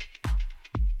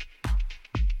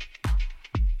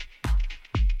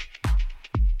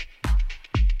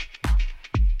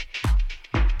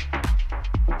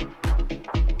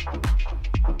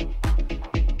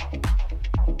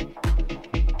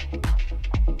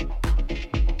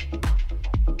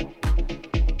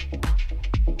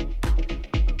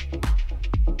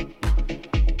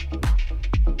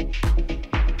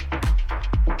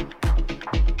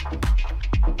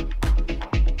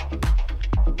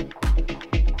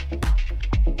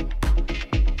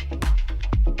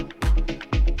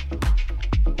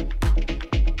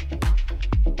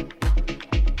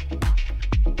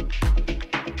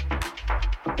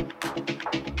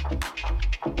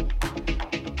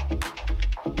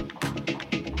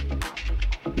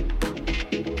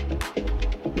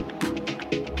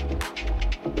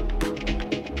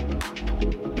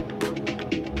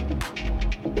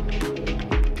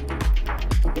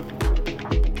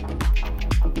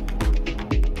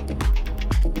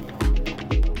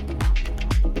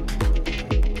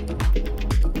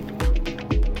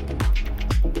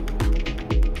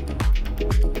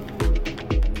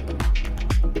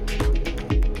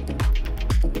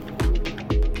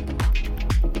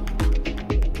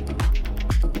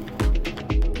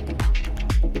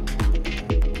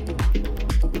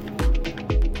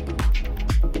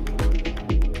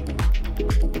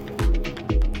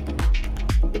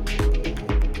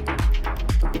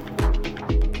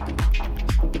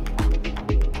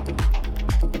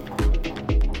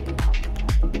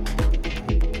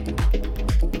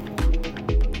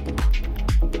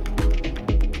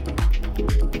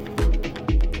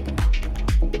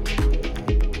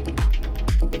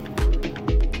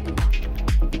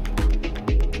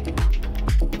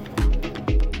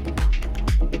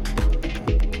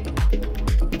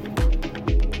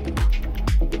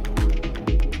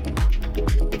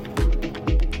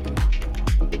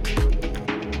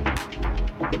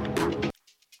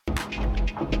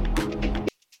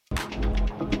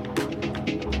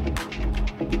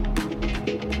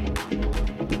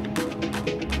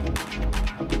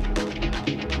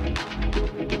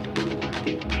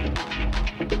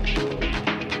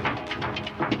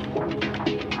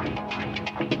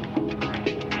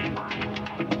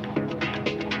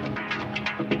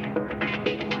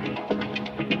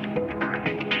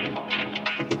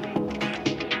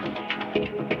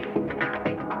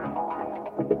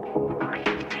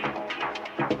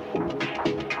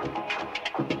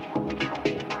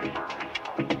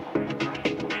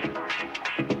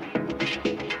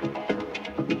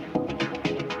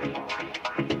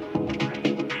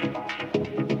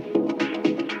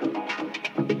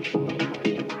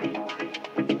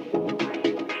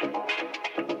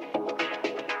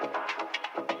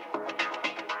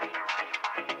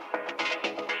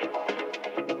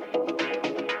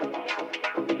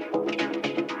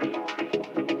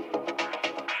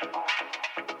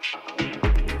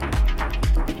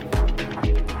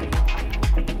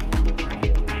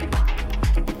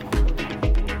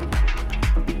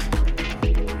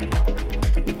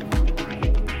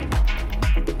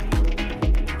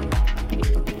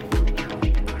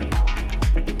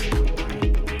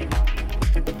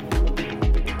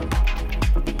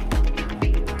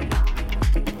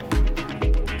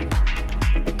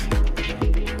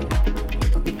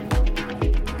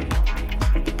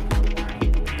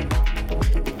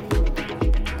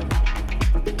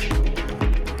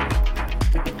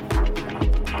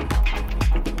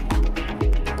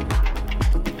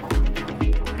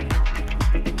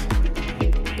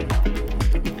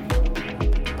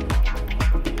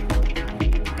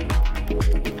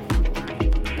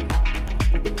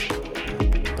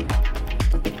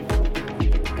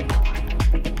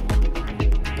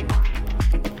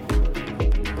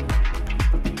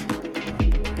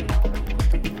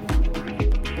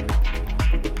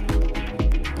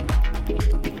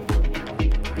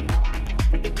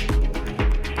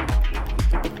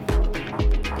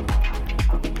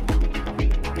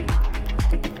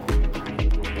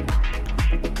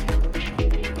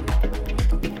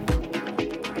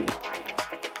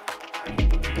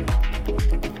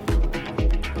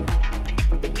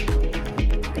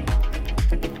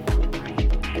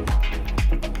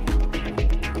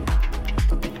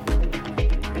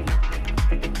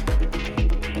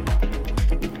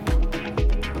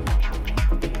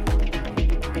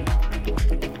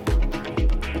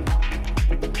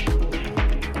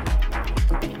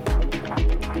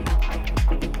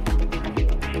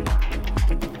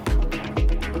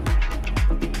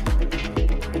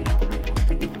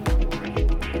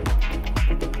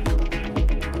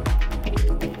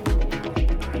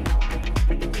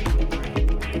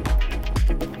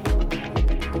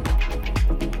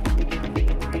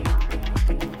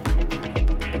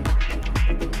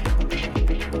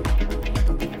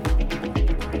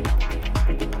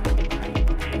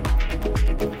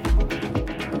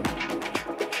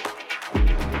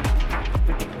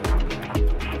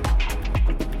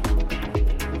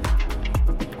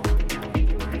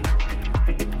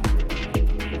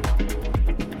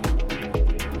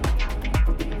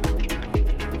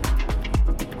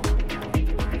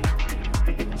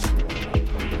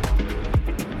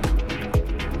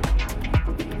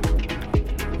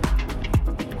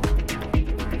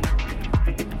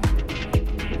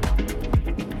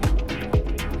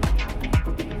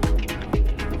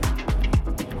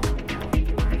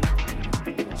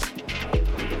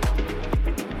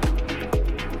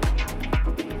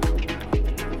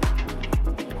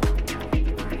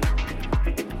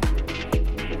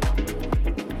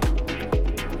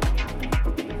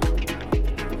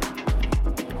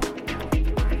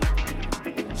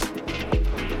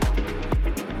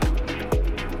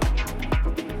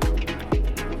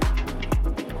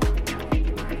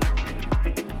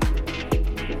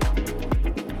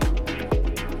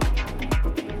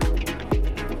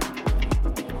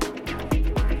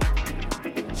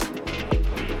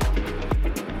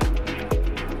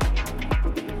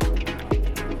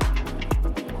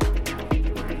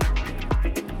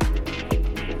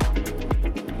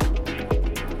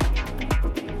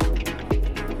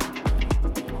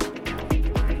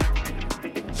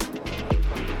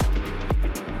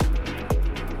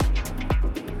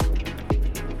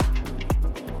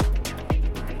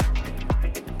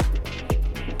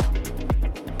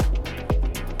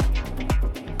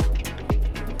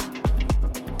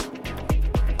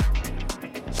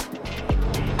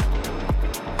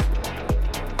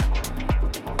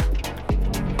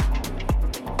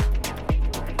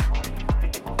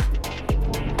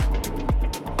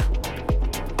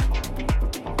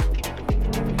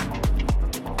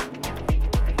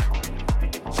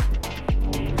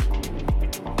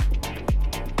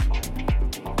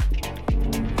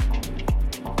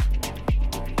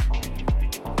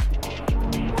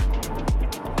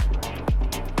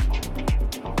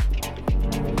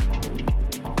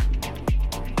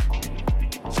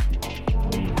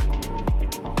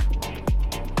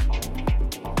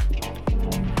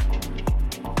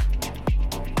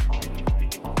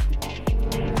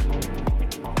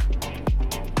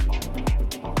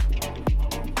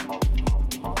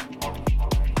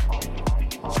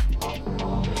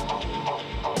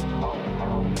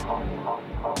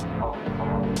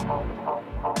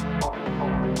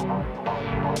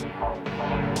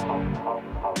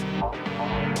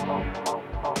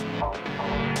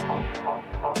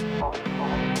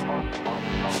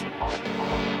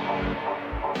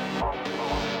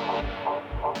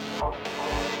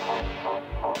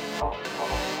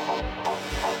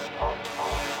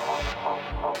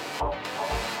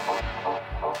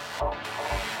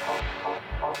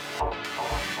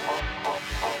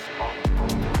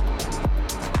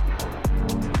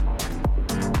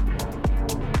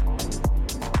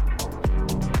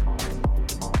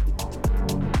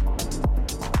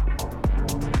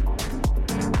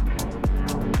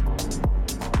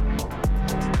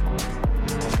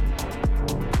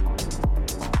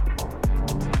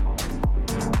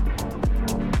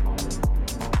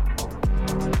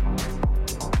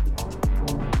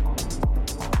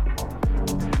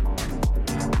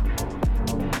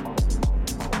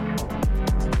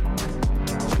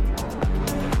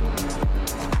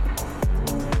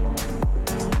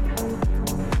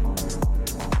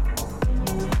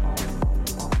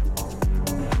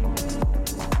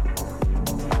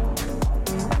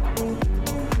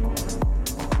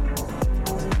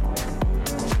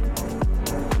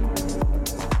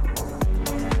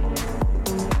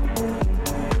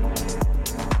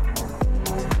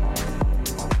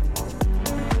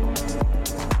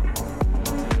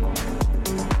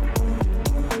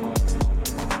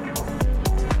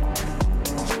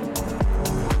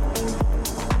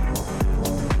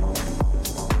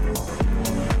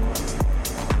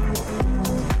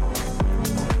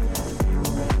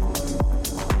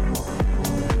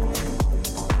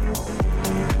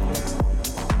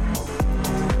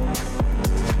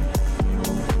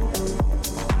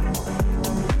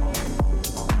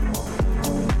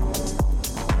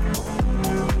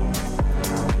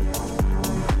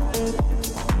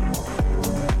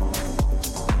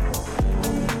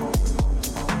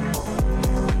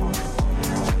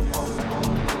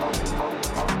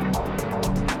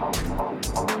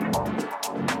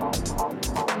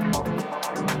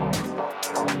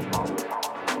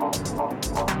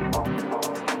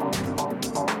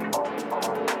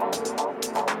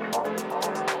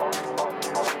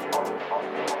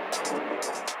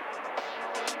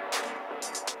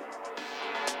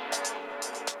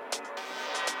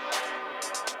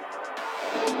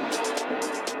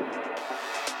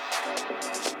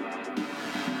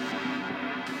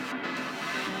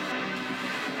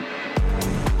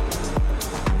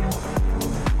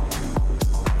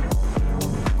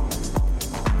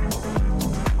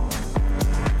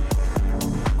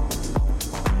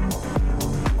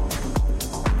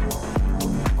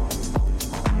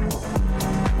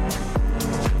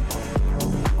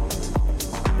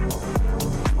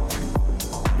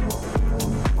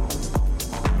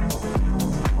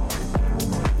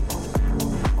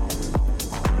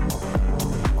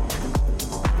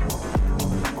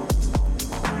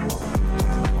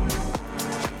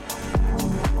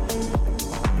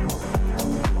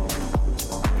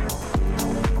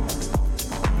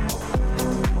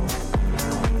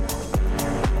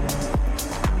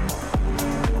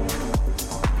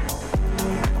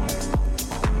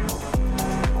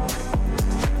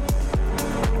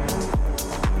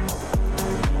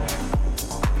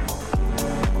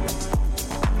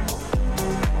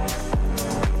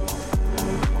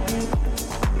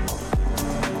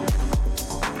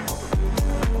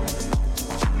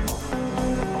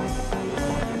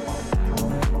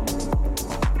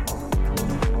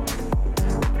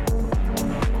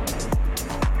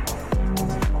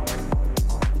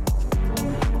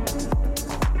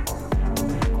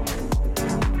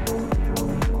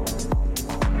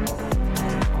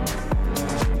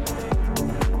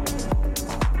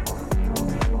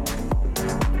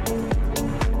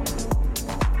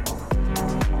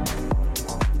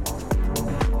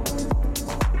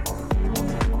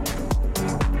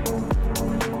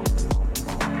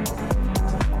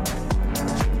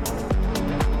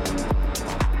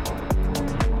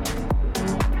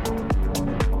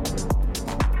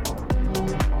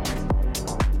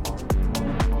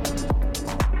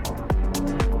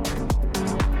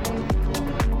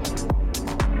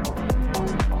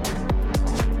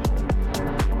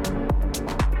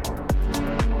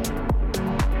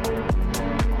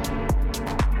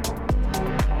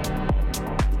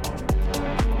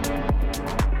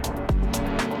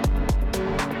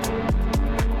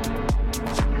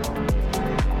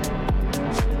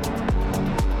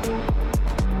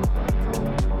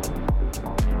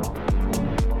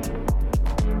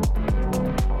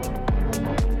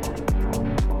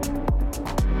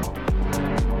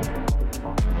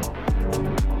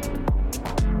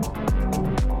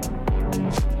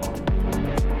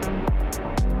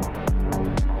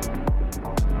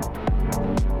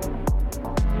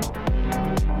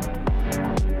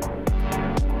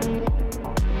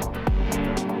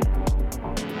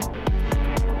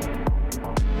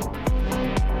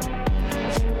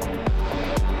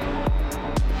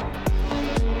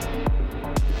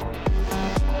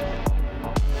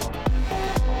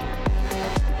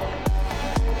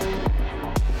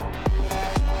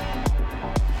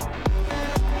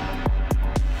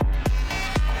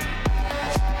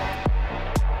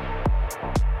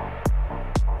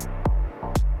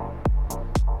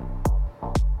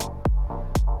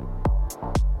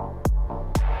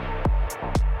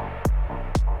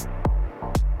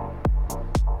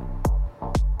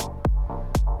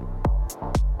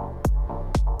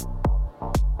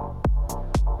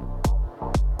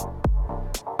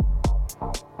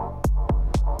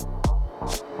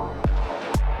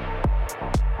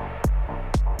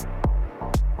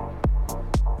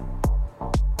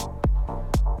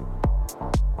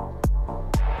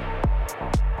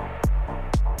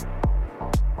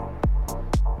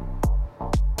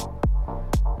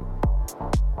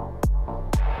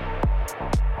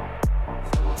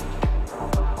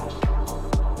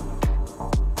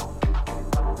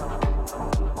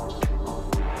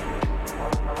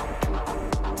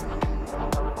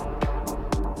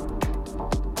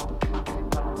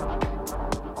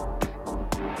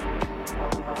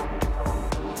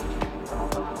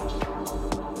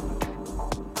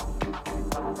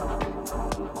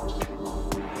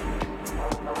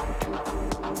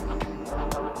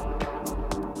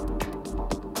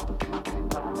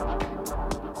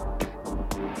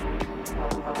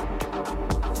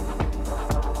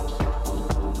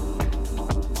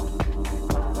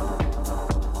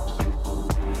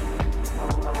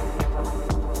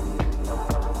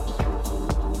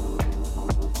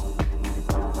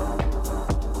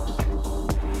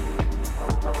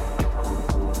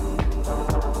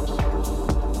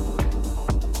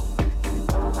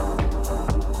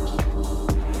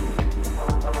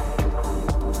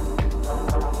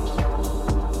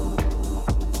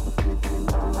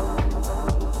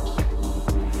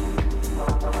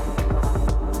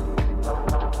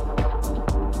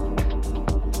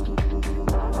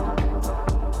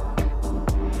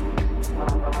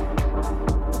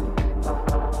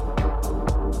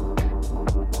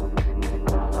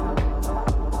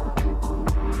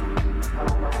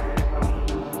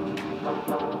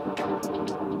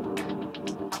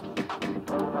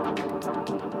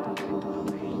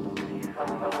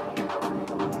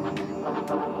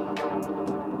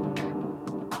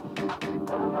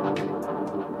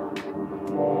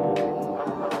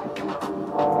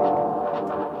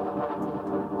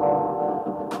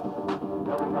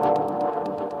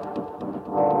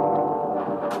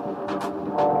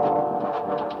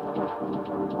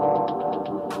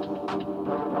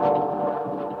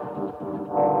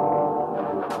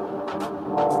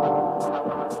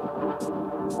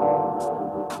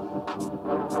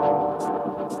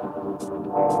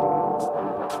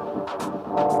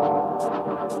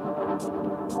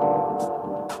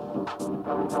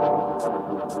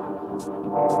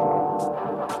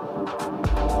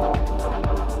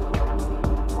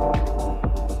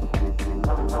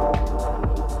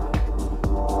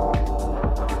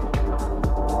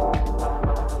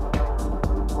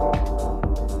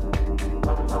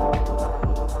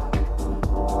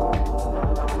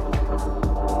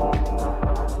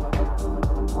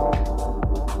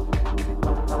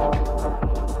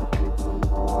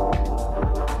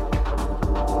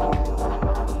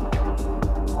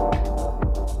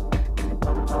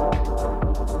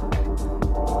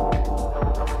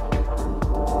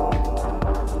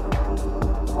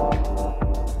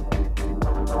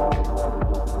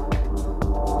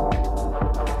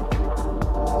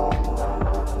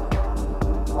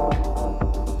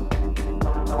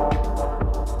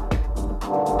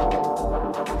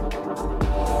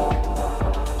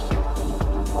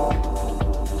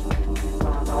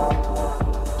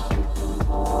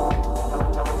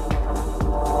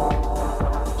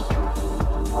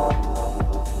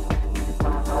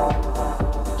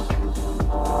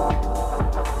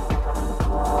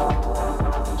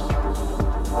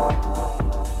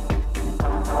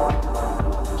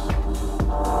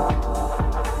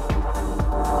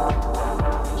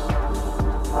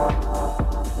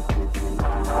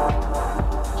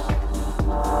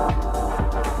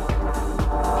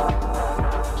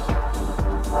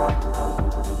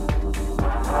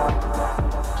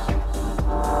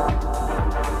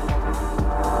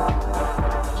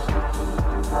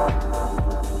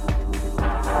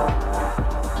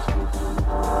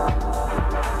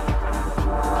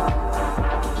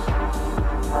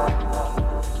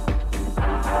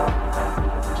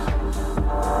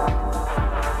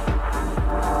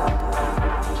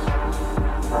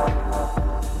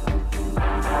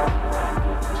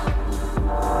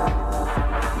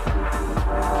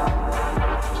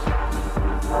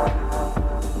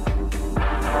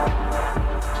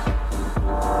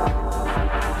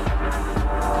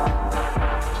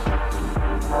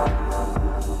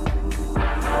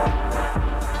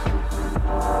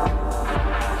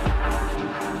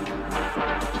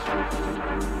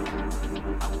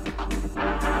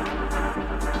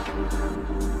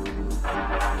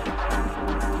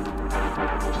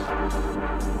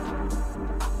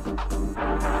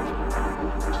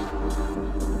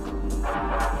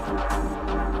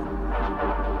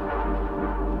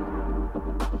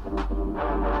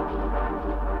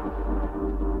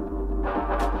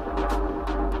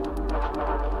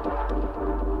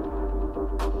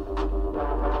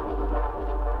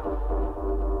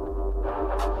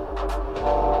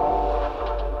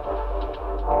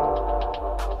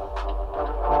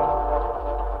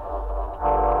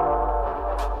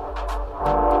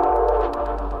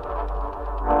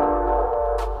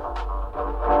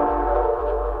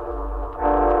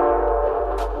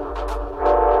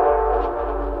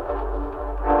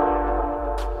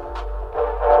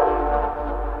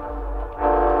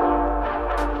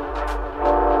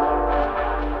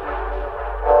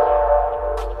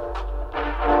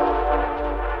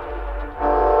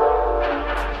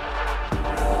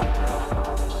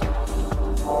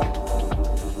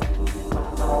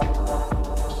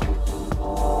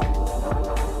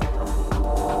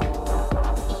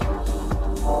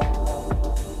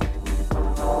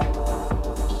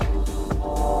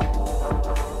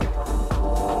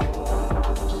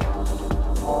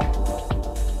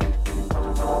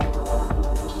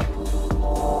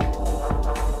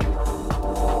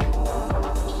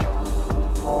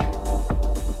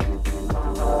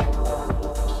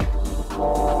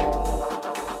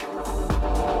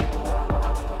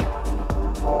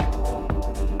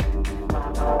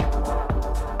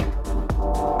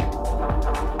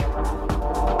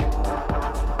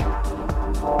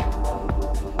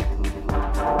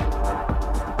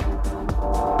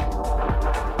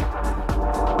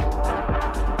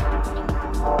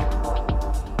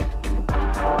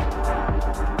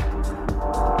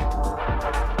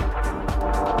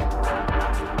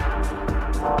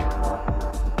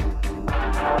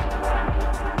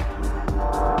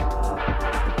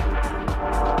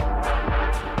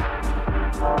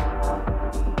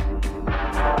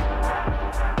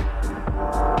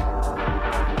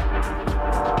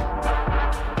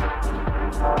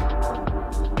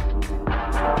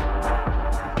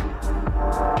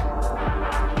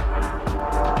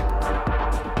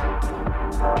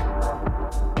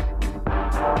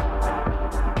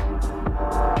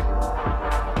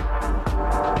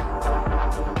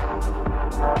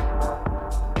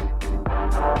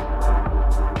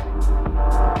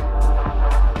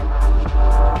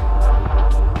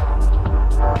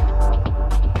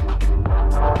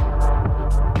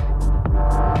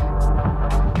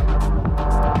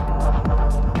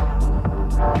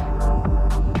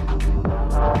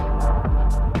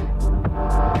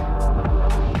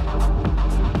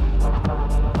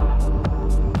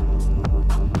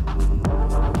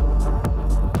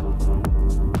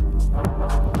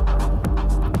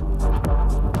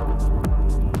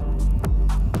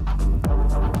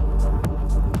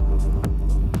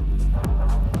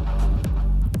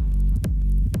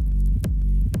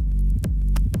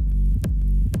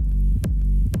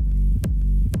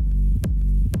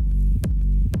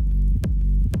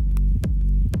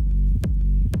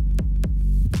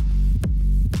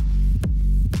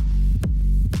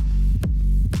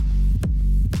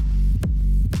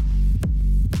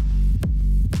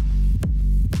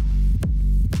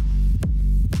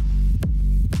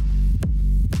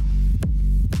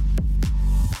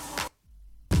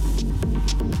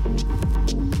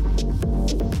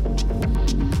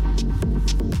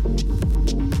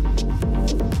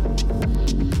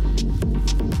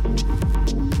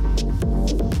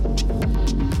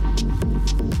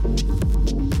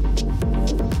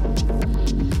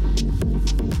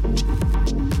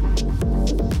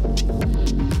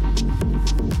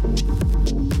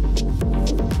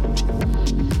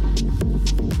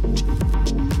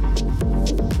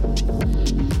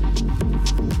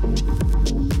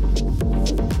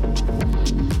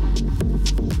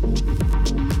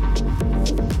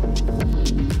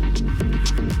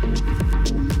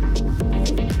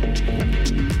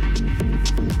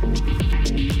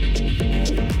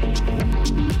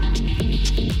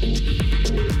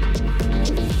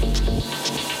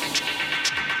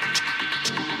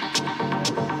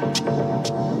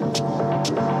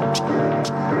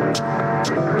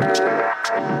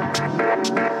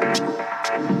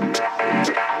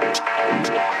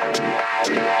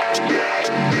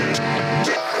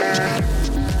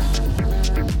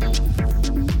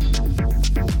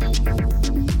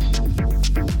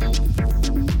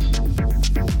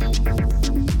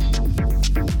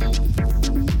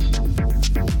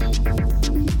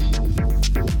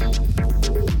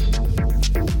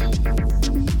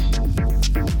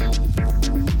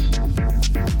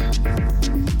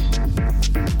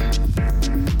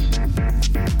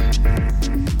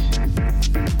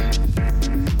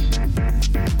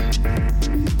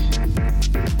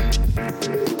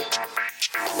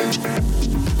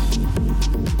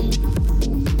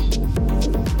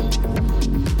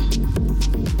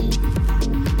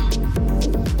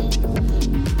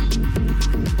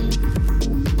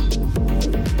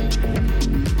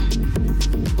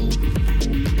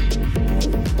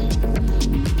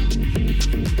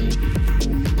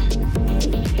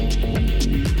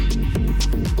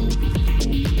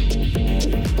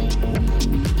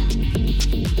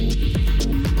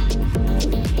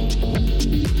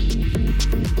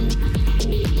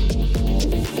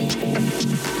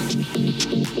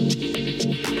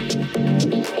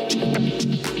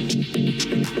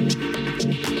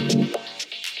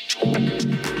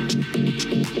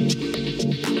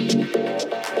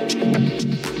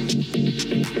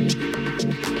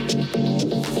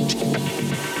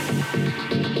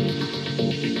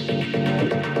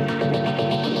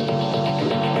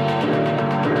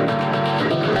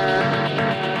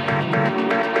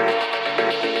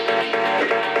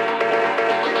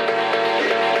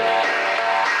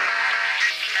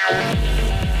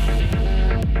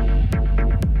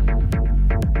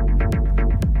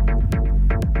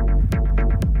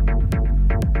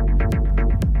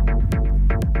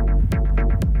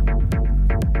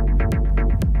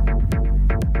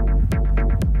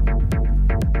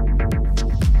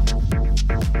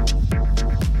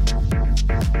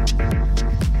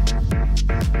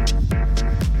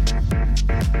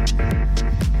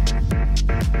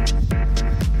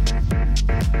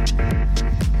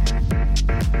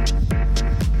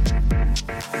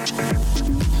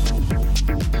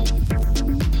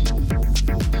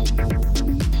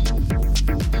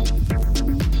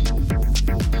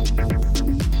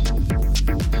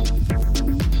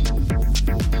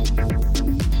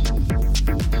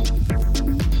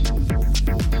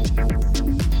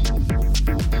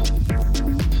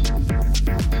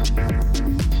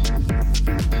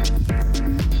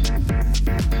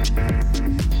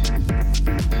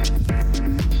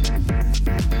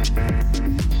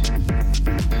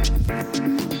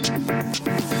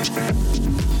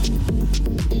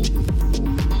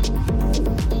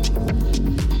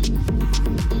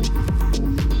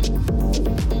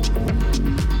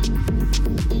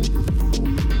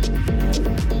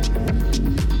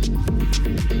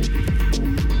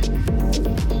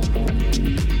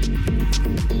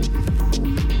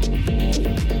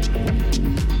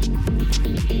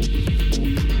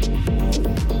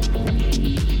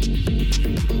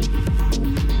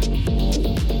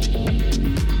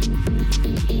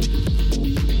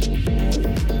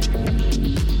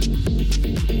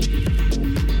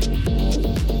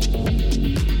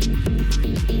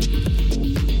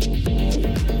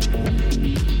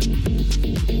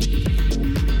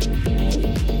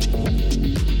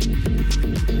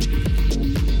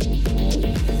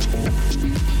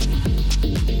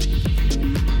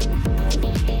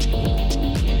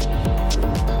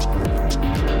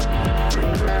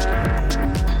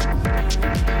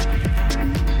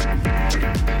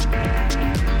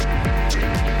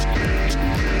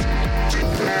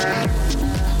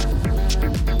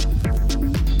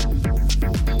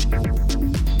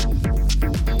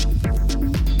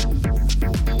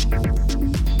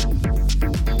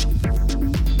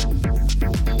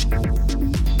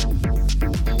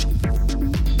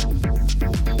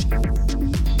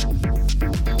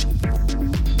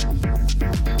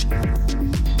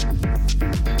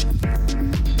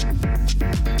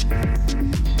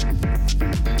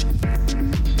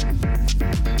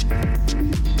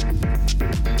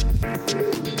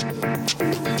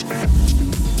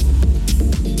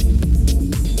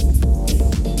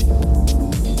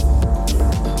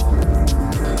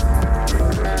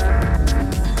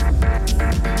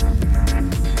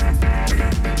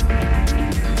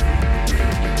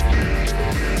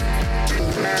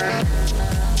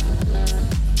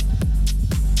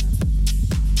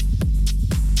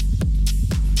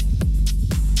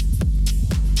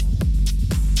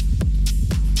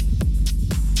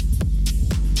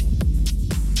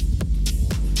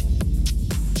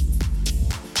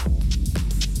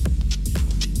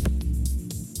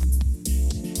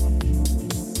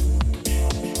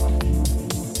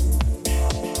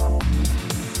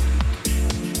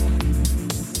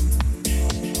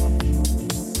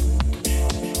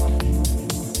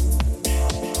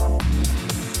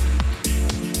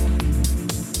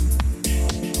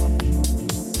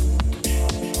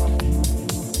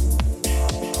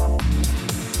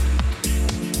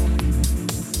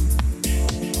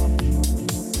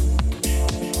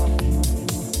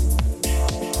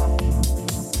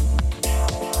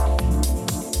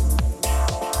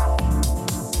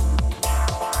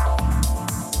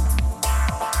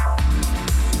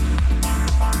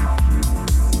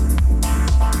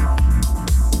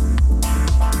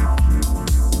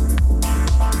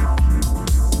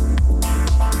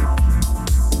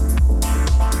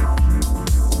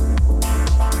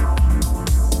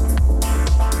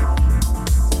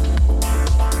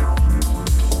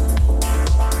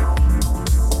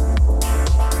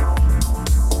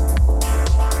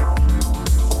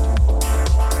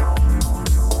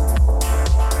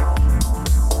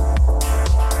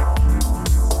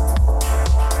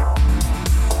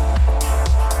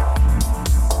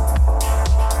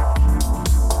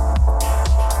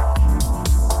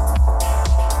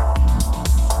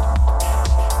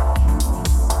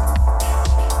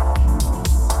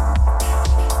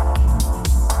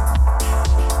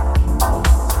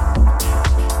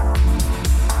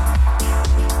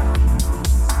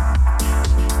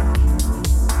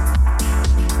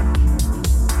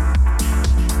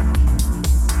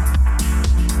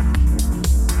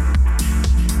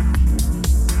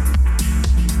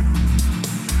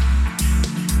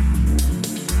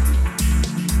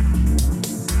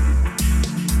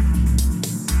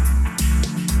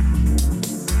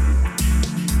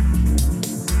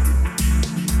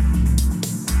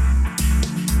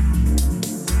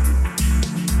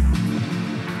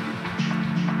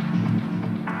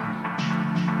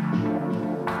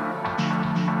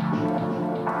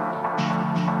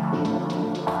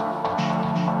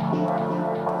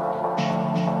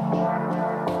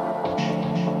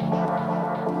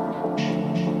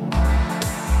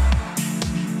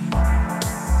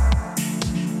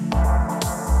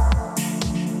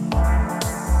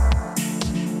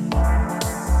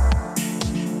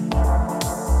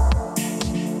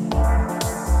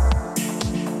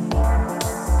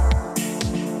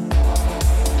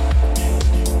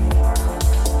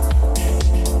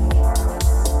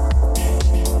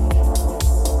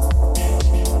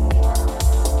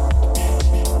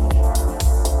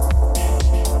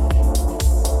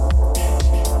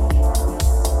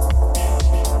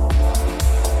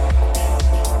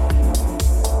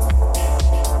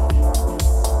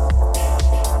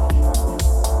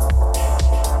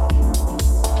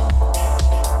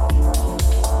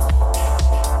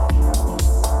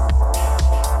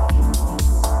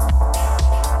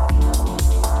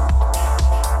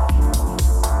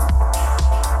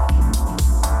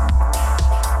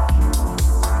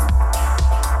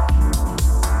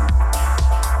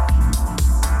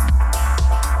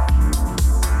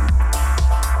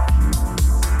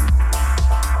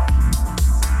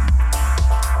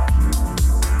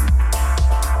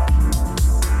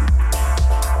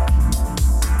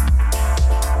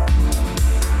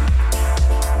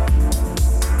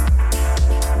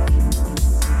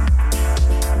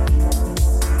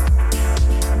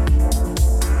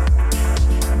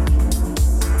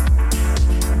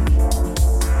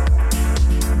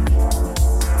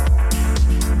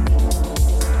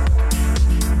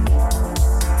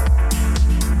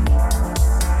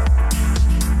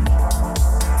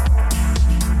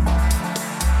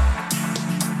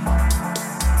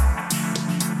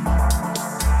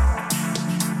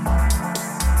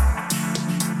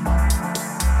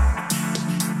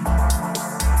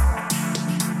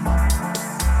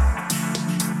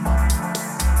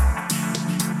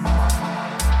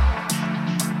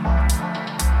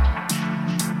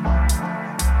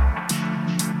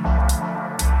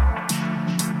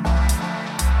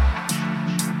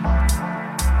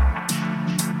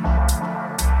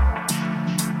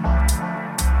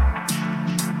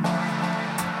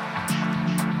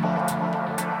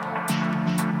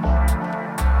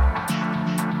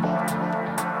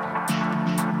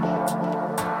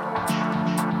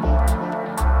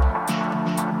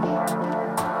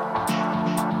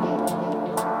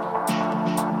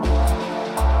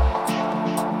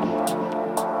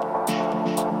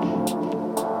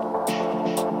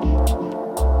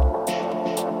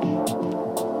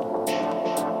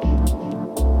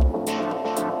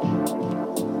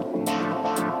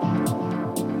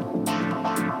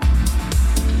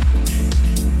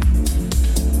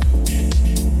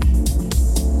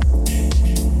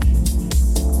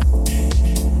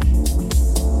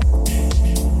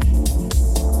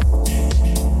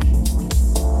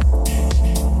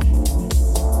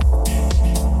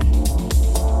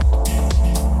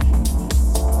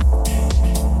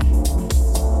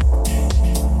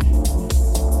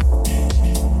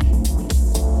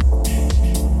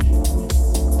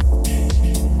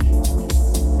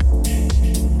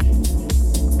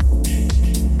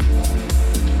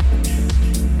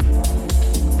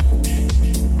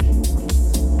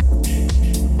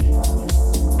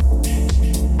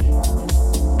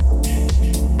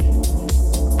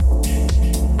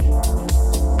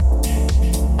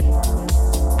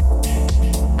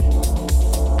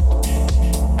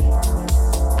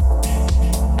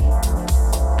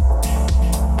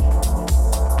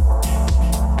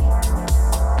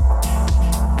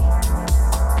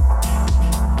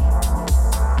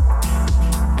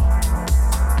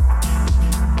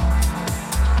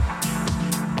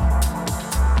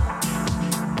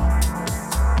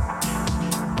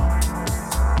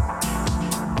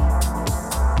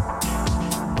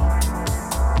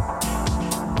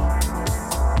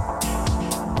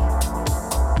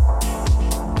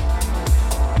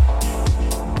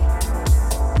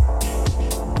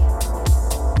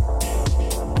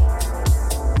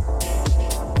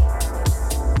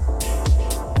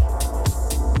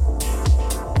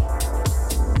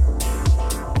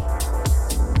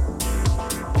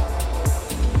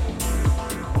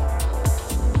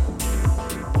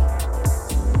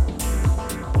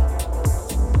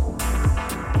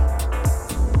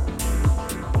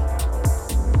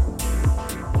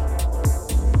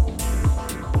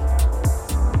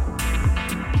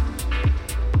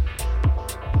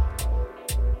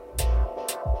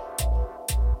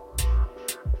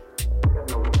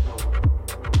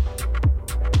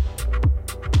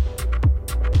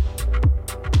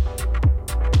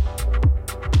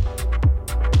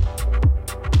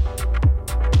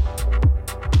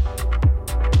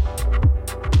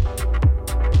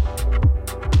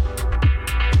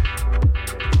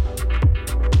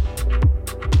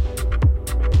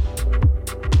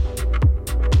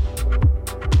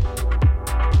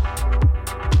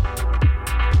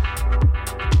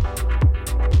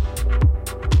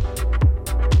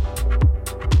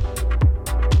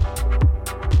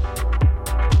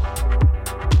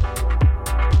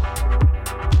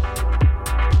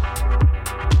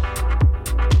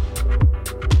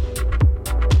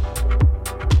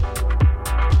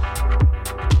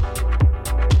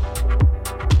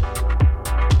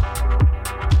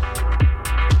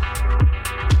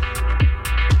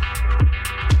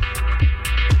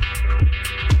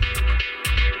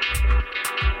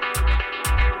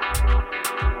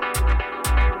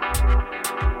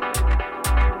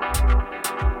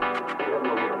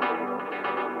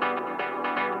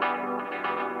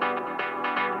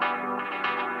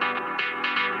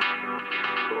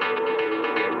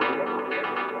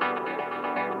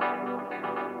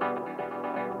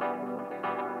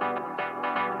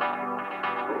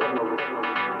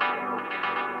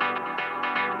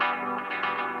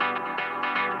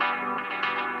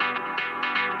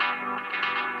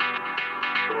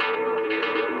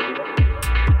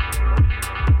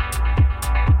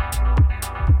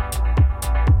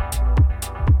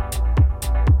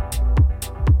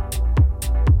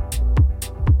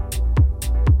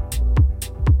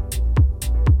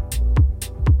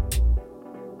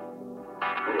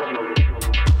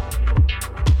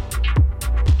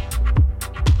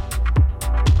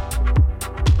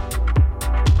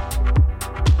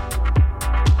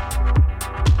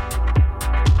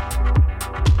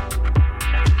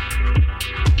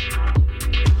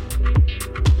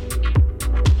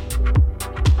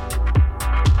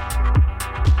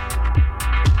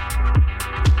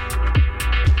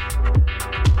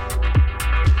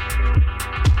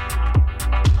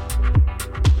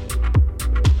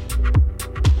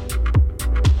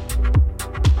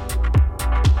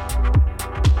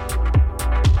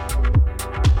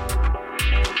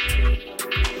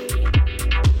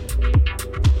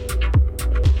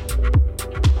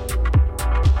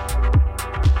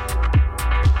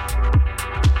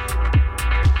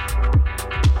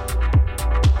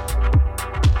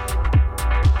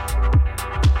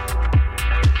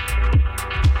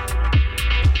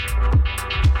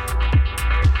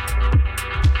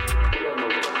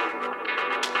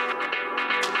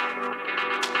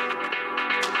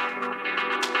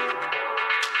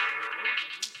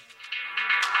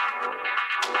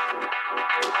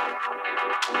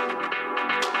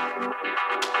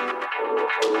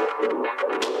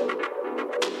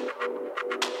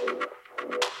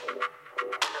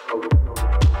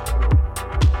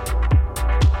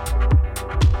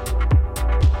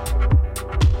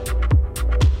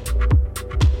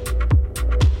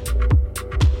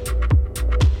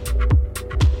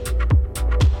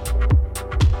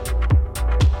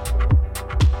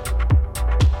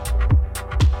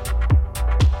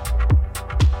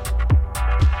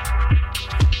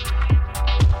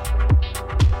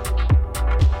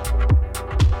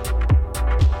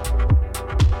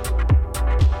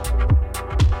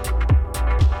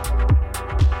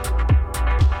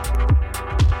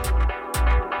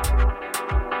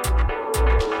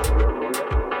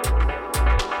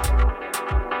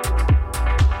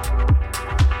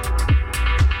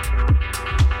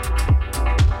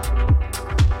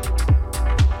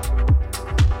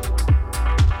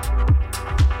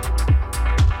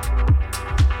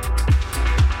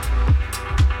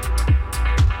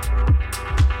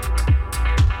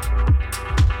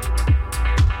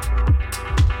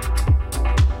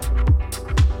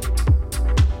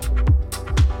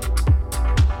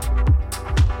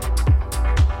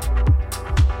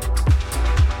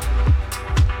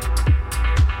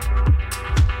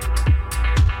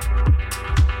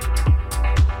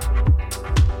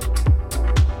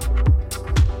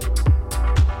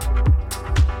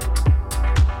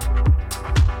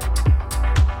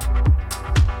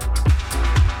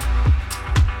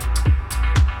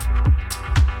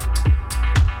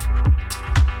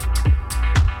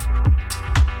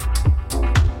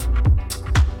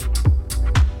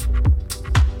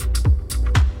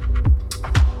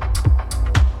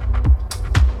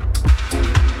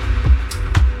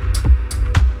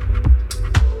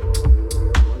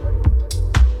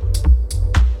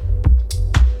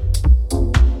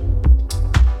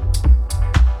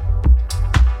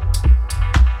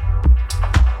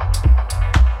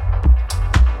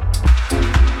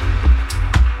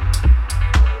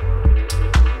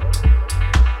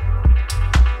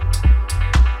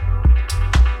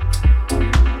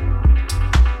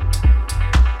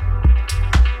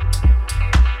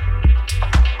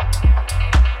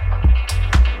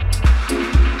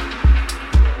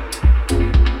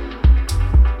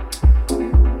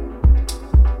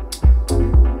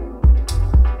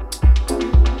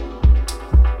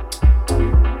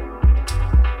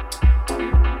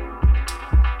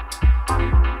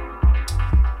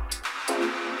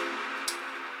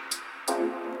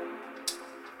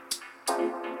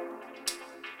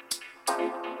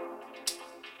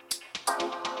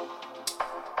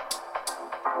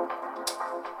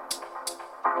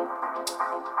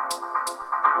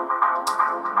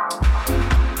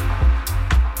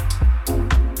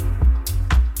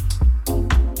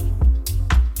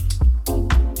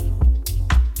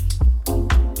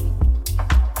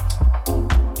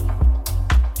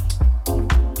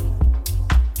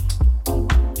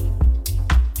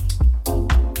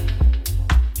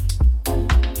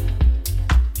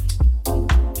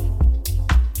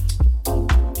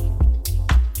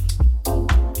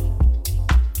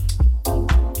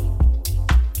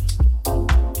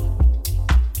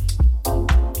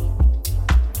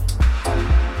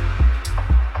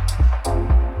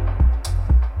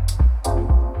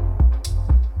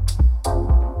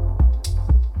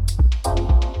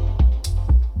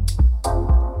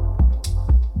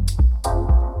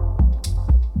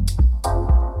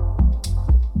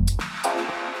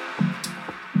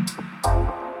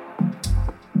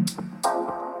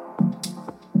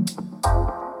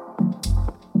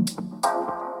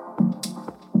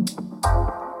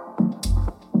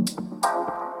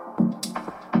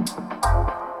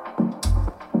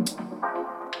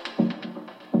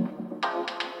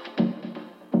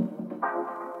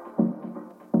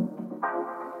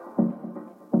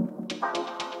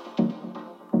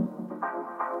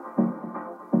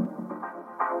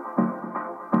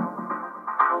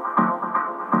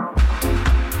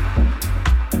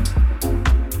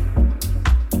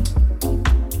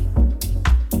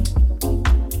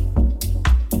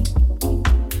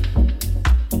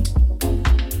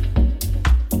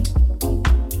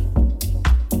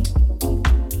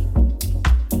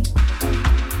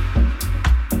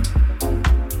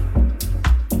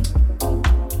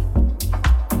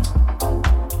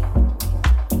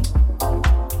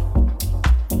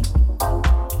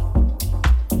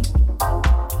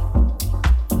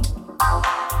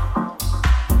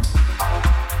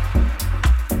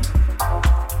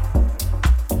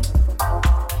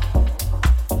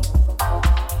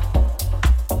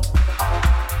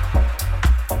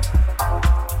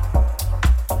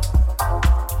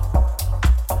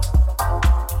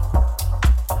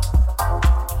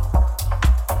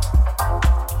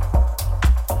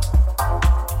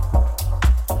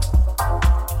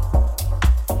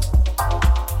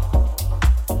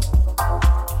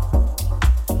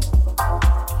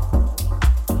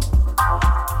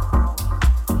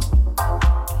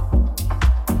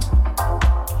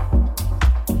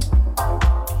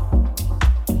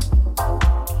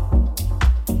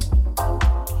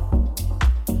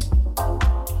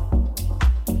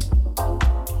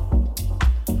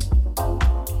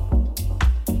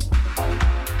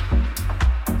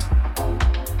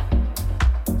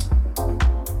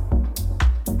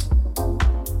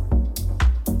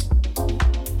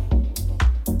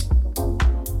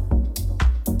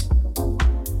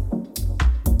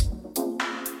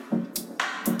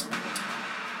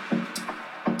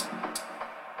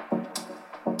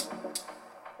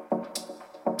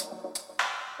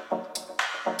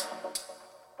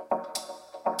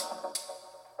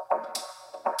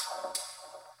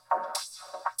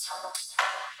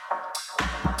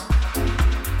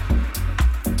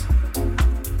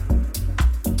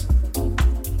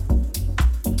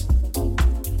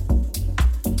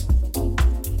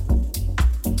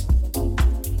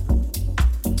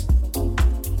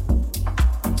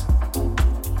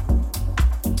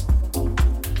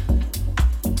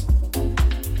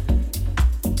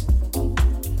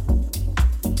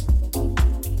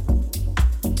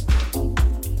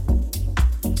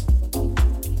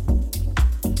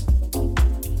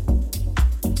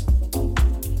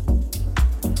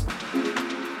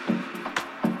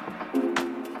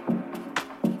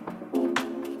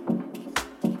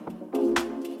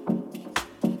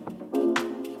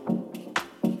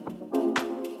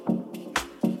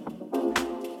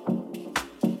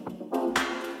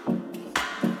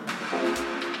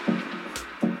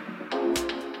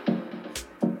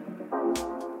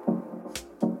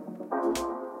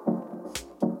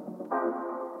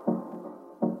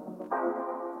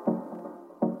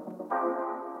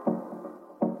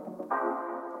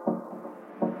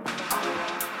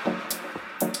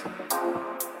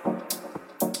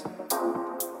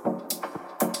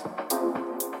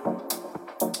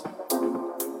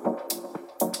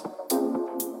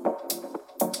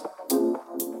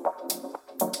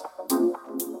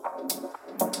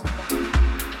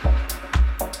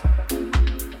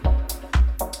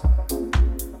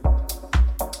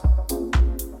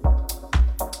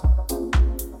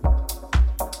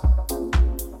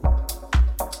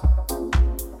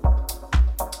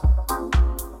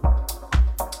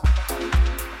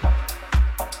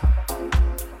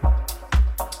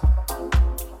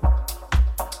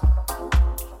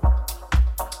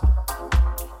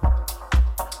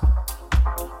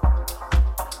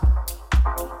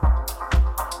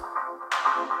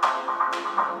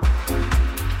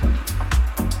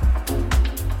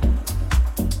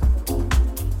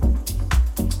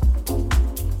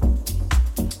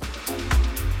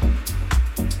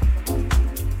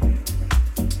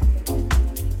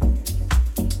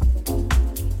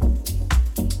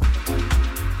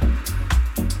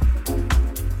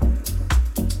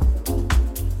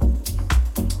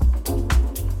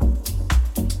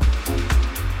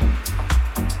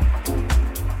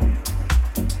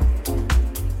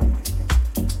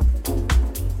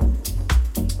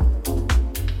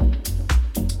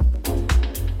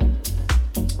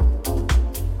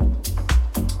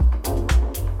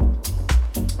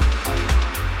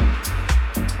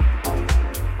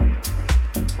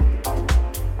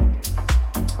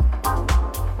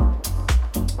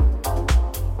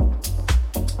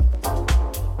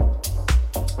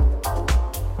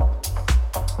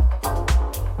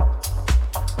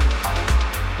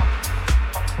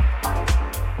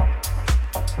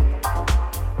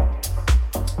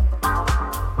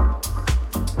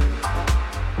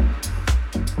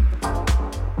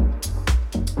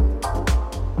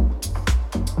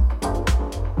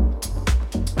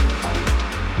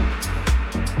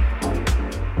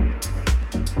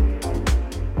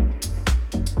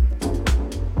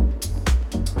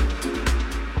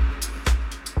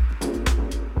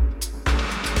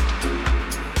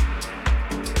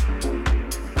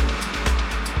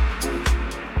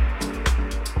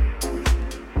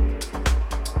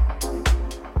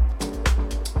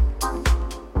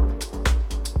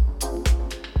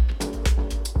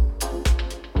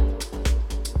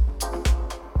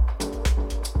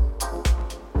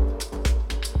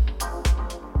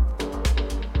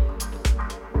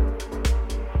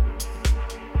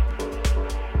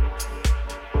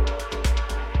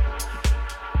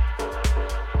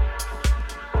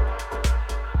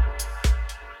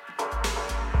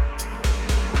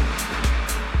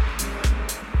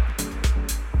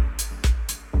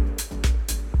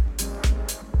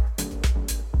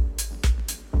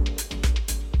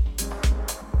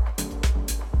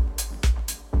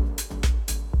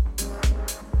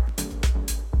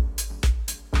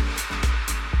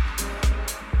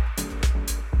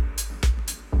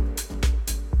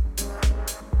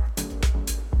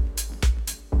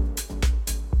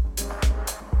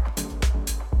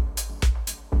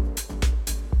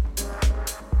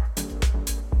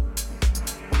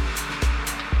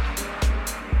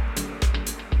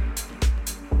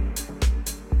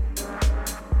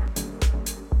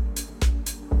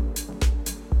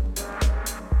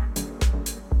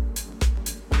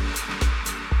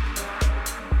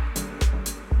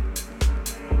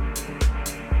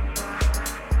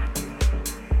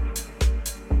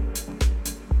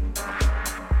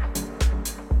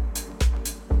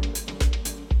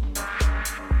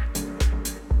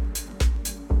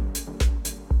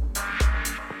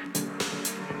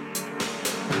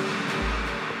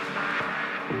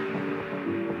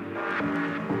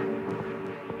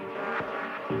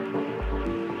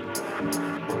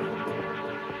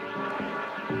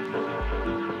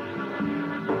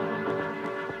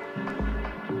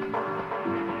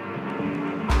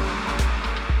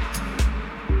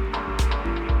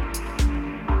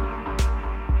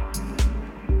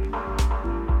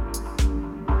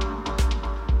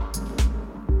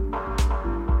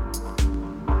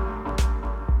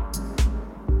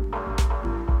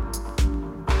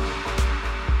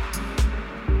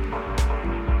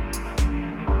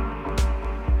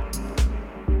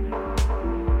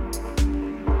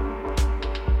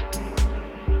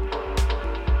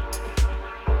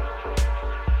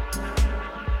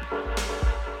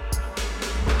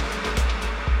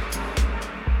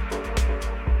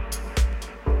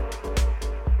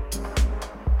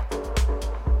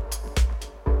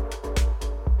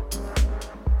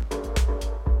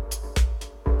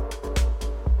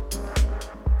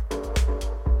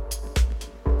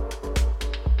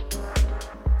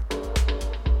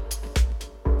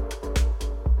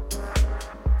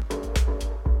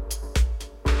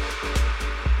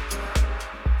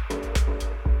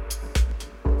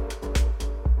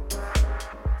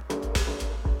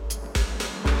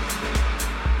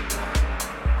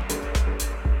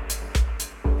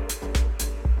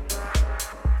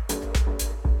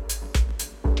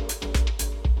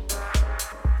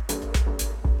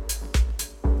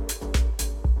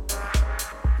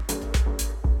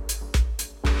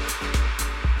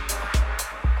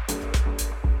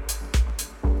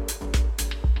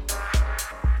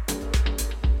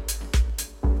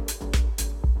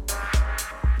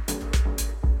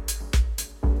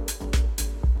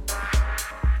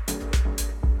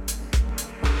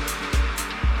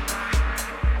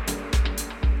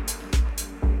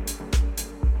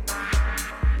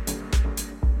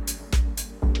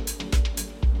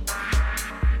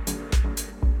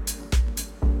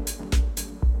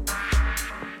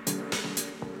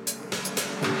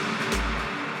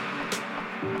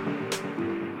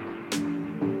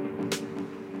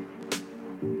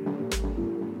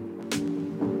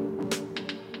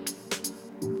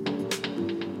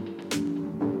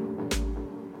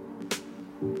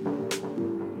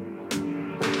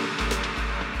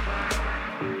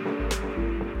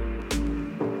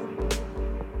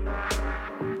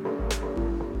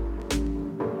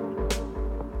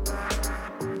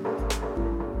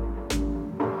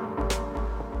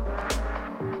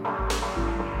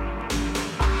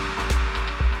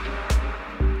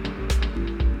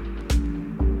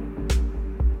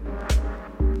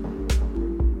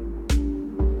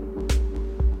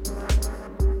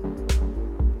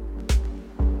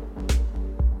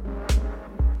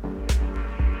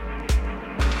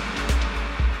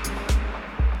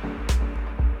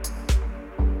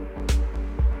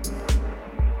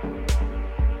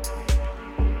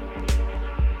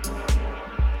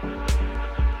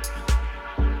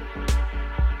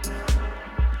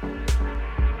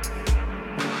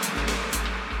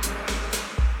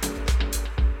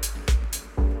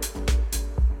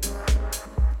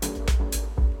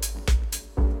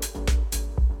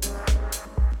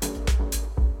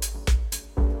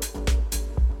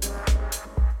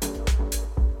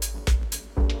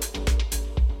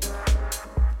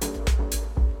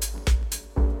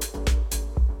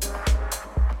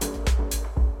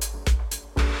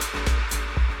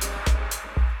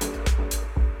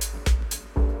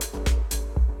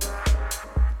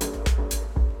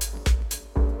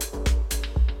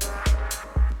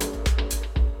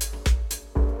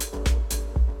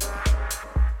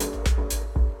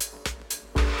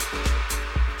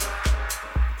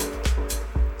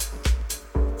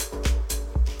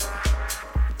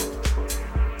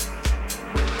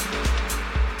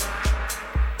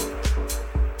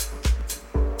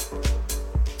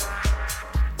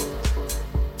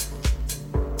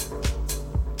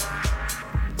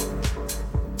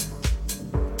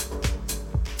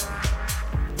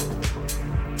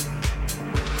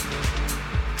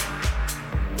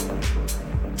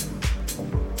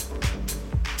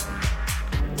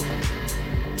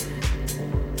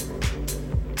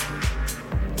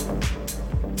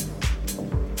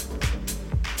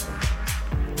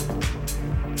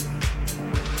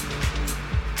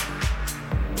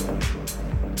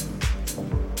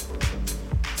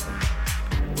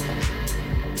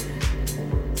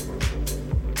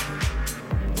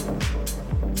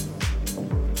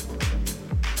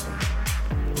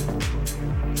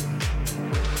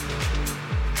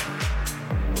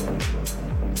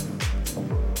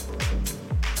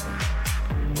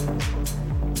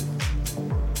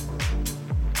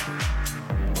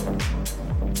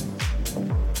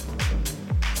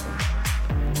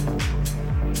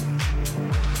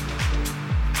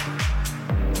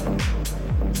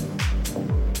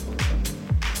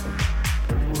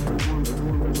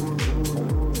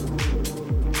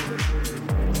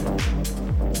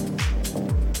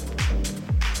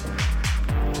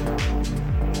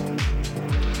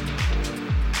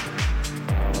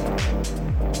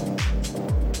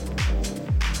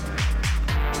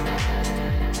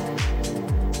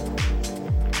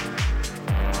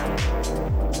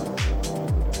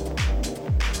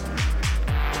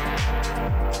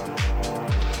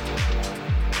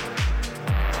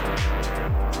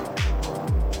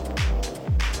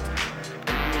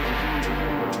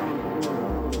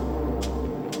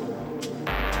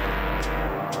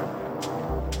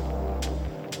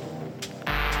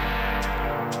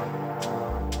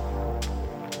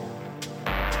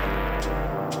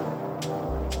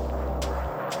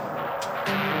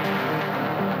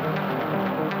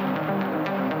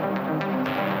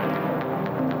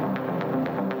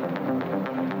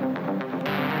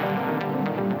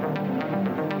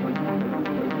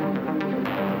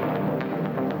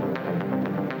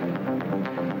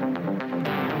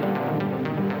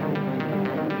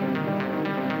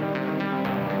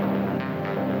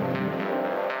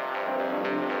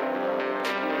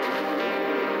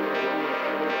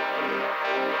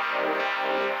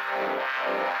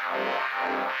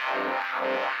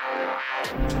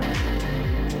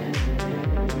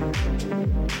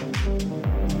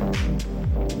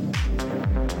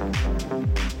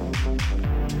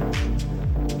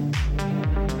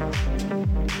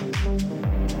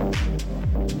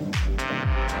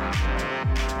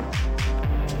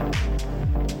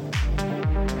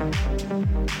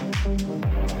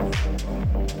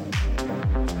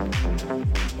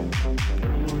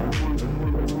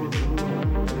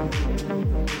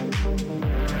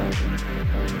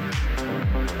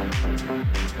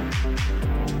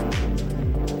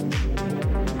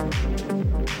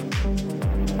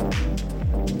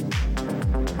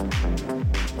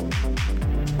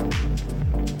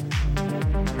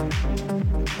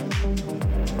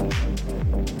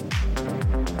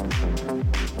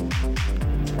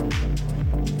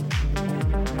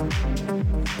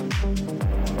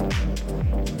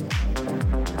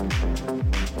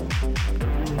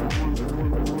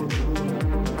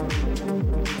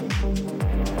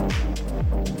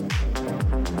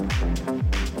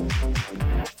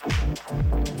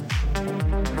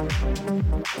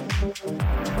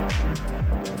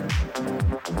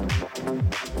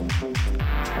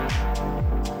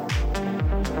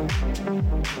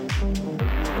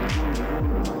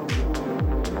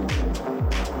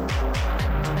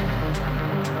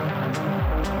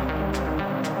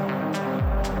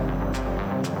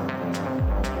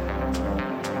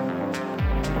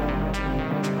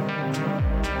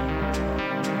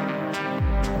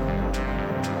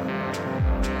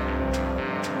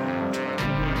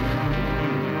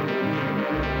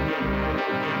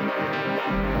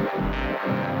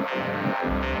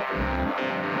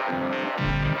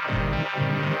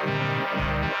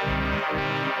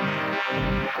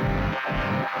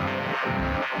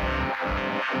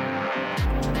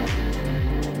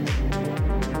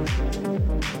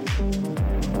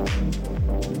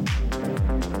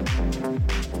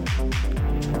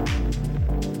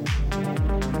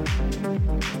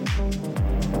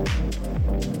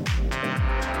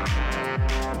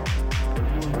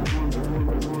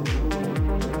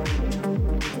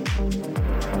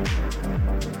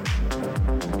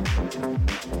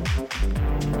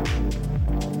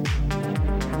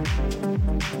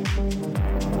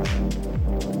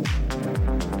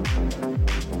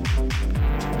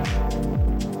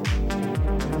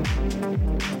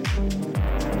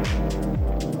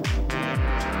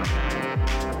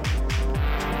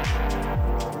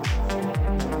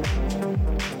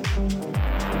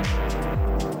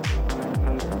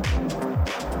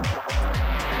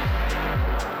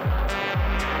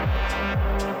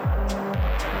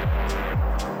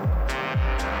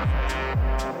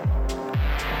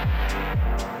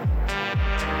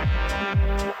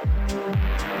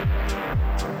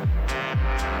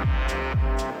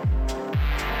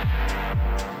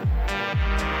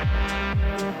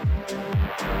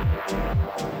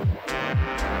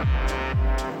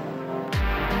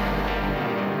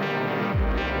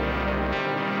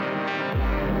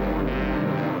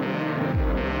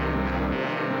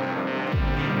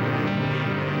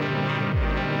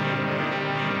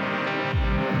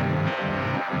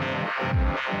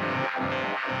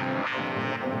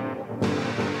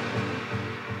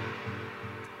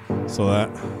 So that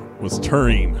was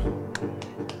Turing.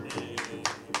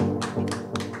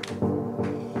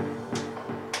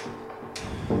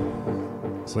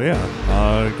 So yeah,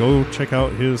 go check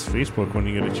out his Facebook when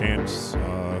you get a chance.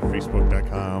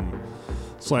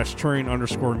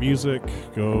 Facebook.com/Turing_music.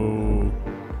 Go,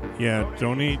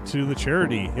 donate to the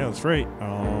charity. Yeah, that's right.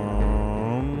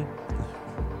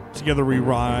 Together We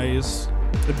Rise.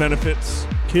 It benefits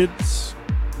kids,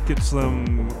 gets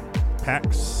them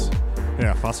packs.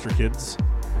 Yeah, foster kids.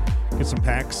 Get some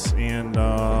packs and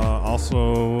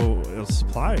also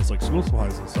supplies, like school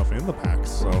supplies and stuff in the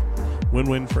packs. So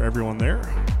win-win for everyone there.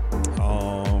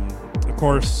 Of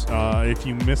course, if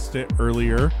you missed it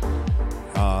earlier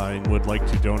and would like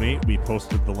to donate, we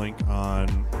posted the link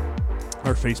on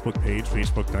our Facebook page,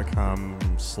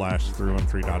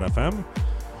 facebook.com/313.fm.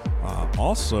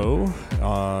 Also,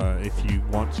 if you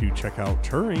want to check out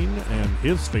Turing and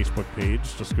his Facebook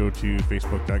page, just go to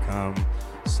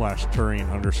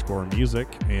facebook.com/Turing_music,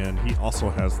 and he also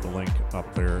has the link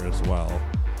up there as well.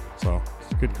 So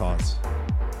it's a good cause.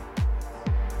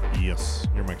 Yes,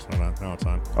 your mic's not on. Now it's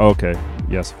on. Okay.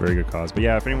 Yes, very good cause. But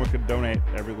yeah, if anyone could donate,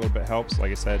 every little bit helps.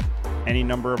 Like I said, any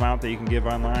number amount that you can give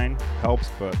online helps,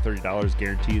 but $30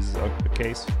 guarantees a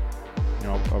case. You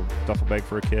know, a duffel bag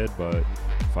for a kid, but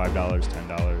 $5, $10,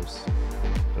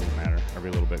 doesn't matter. Every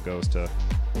little bit goes to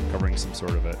covering some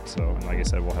sort of it. So, and like I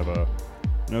said, we'll have an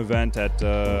event at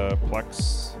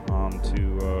Plex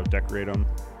to decorate them,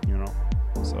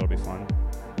 so it'll be fun.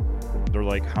 They're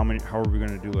like, how are we going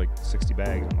to do like 60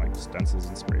 bags? I'm like, stencils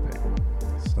and spray paint.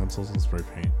 Stencils and spray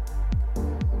paint.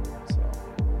 So,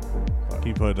 can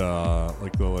you put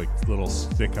like the little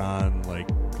stick-on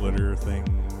glitter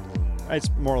things? It's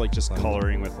more like just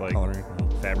coloring with coloring.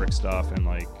 fabric stuff, and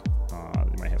they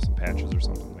might have some patches or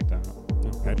something like that.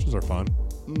 Yeah. Patches are fun.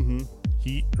 Mm-hmm.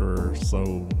 Heat or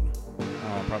sewn?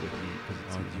 Probably heat because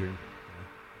it's easier.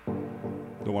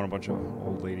 Don't want a bunch of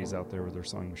old ladies out there with their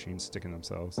sewing machines sticking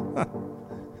themselves.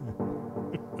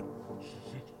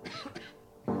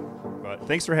 But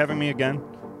thanks for having me again.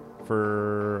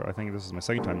 I think this is my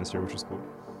second time this year, which is cool.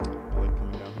 I like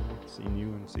coming down here, seeing you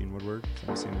and seeing Woodward. I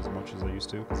don't see him as much as I used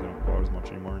to because I don't go out as much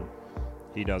anymore. And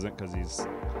he doesn't because he's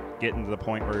getting to the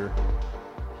point where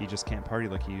he just can't party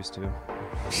like he used to.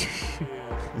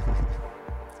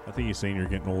 I think he's saying you're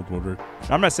getting old, Woodward.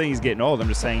 I'm not saying he's getting old. I'm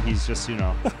just saying he's just,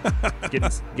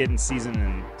 getting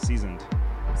seasoned. Seasoned.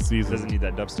 Doesn't need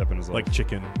that dubstep in his life. Like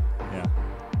chicken. Yeah.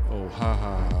 Oh, ha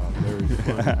ha ha. Very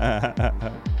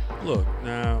funny. Look,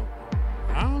 now,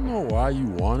 I don't know why you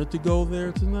wanted to go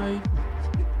there tonight.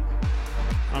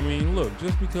 I mean, look,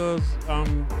 just because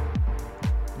I'm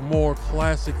more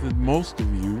classic than most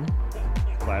of you.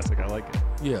 Classic, I like it.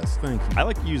 Yes, thank you. I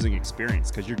like using experience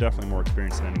because you're definitely more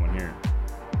experienced than anyone here.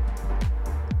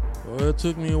 Well, it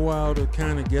took me a while to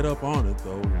kind of get up on it,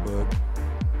 though. Yeah. But,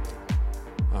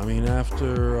 I mean,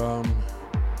 after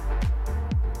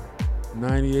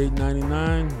 98,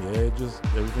 99, yeah,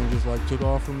 everything just like took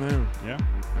off from there. Yeah.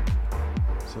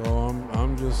 So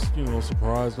I'm just,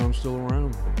 surprised I'm still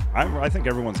around. I think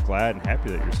everyone's glad and happy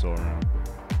that you're still around.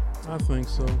 I think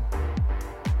so.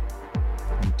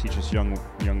 And teach us young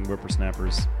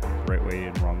whippersnappers the right way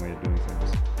and wrong way of doing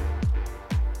things.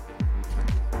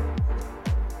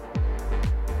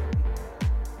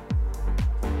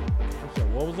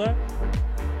 What was that?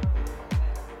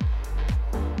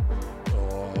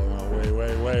 Oh, no,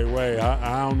 wait.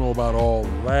 I don't know about all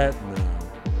that now.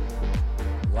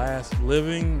 Last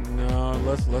living? No,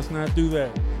 let's not do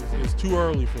that. It's too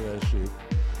early for that shit.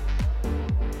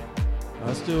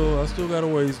 I still got a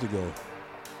ways to go.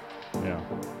 Yeah.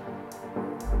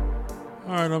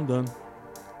 All right, I'm done.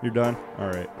 You're done? All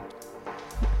right.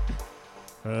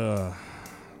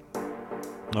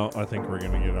 No, I think we're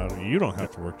going to get out of it. You don't have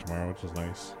to work tomorrow, which is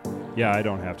nice. Yeah, I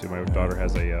don't have to. My daughter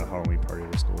has a Halloween party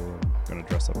at her school. I'm going to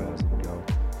dress up as and go.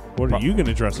 What are you going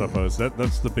to dress up as?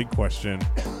 That's the big question.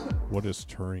 What is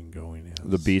Turing going as?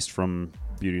 The Beast from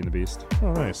Beauty and the Beast.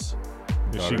 Oh, nice.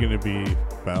 Is she going to be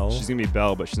Belle? She's going to be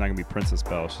Belle, but she's not going to be Princess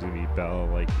Belle. She's going to be Belle,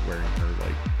 like, wearing her,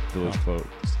 like, village clothes.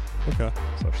 Okay.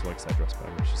 So she likes that dress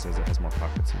better. She says it has more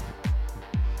pockets in it.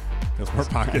 Has more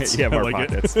pockets. Yeah, more I like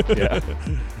pockets. It. Yeah.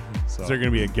 So. Is there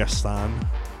going to be a Gaston?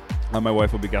 My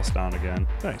wife will be Gaston again.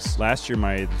 Nice. Last year,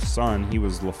 my son, he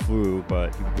was LeFou,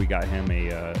 but we got him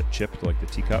a Chip, like the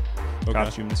teacup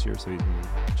costume this year. So he's going to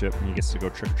be Chip, and he gets to go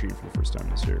trick-or-treating for the first time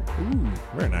this year. Ooh,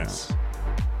 very nice.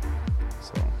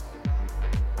 So.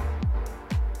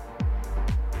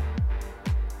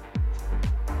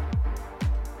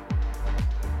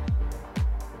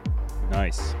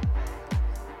 Nice.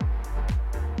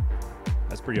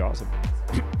 That's pretty awesome.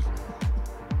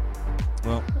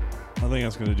 Well, I think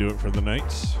that's going to do it for the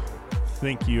night.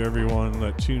 Thank you, everyone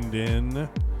that tuned in.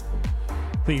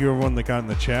 Thank you, everyone that got in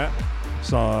the chat.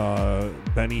 Saw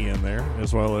Benny in there,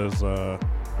 as well as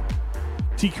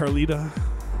T. Carlita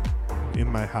in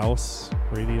my house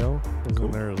radio was in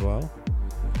there as well.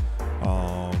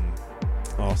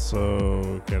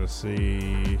 Also, gotta say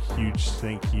huge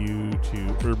thank you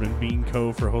to Urban Bean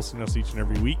Co. for hosting us each and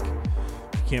every week.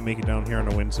 If you can't make it down here on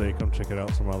a Wednesday, come check it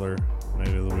out some other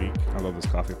night of the week. I love this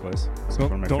coffee place. It's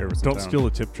one of my favorites in Don't town. steal the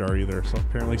tip jar either. So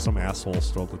apparently some asshole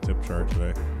stole the tip jar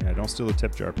today. Yeah, don't steal the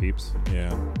tip jar, peeps.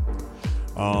 Yeah.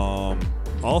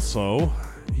 Also,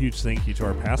 huge thank you to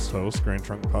our past host, Grand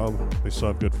Trunk Pub. They still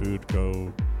have good food.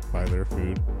 Go buy their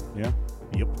food. Yeah.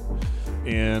 Yep.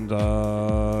 And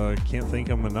can't thank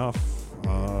them enough.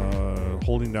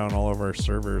 Holding down all of our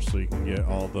servers so you can get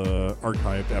all the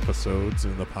archived episodes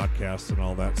and the podcasts and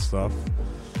all that stuff.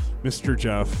 Mr.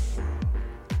 Jeff.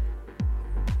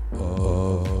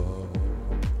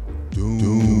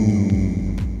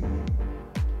 Doom.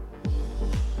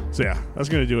 So yeah, that's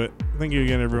going to do it. Thank you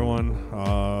again, everyone.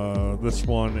 This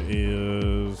one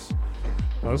is...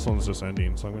 this one's just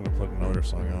ending, so I'm going to put another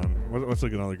song on. What's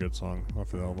like another good song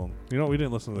off the album? You know, we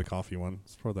didn't listen to the Coffee one.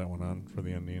 Let's throw that one on for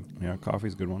the ending. Yeah,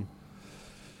 coffee's a good one.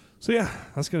 So yeah,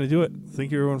 that's going to do it.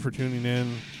 Thank you, everyone, for tuning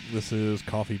in. This is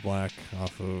Coffee Black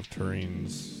off of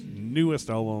Turing's newest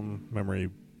album, Memory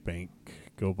Bank.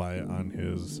 Go buy it on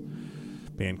his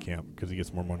Bandcamp because he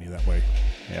gets more money that way.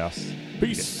 Yes.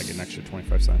 Peace. I get an extra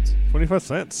 25 cents. 25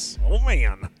 cents. Oh,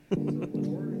 man.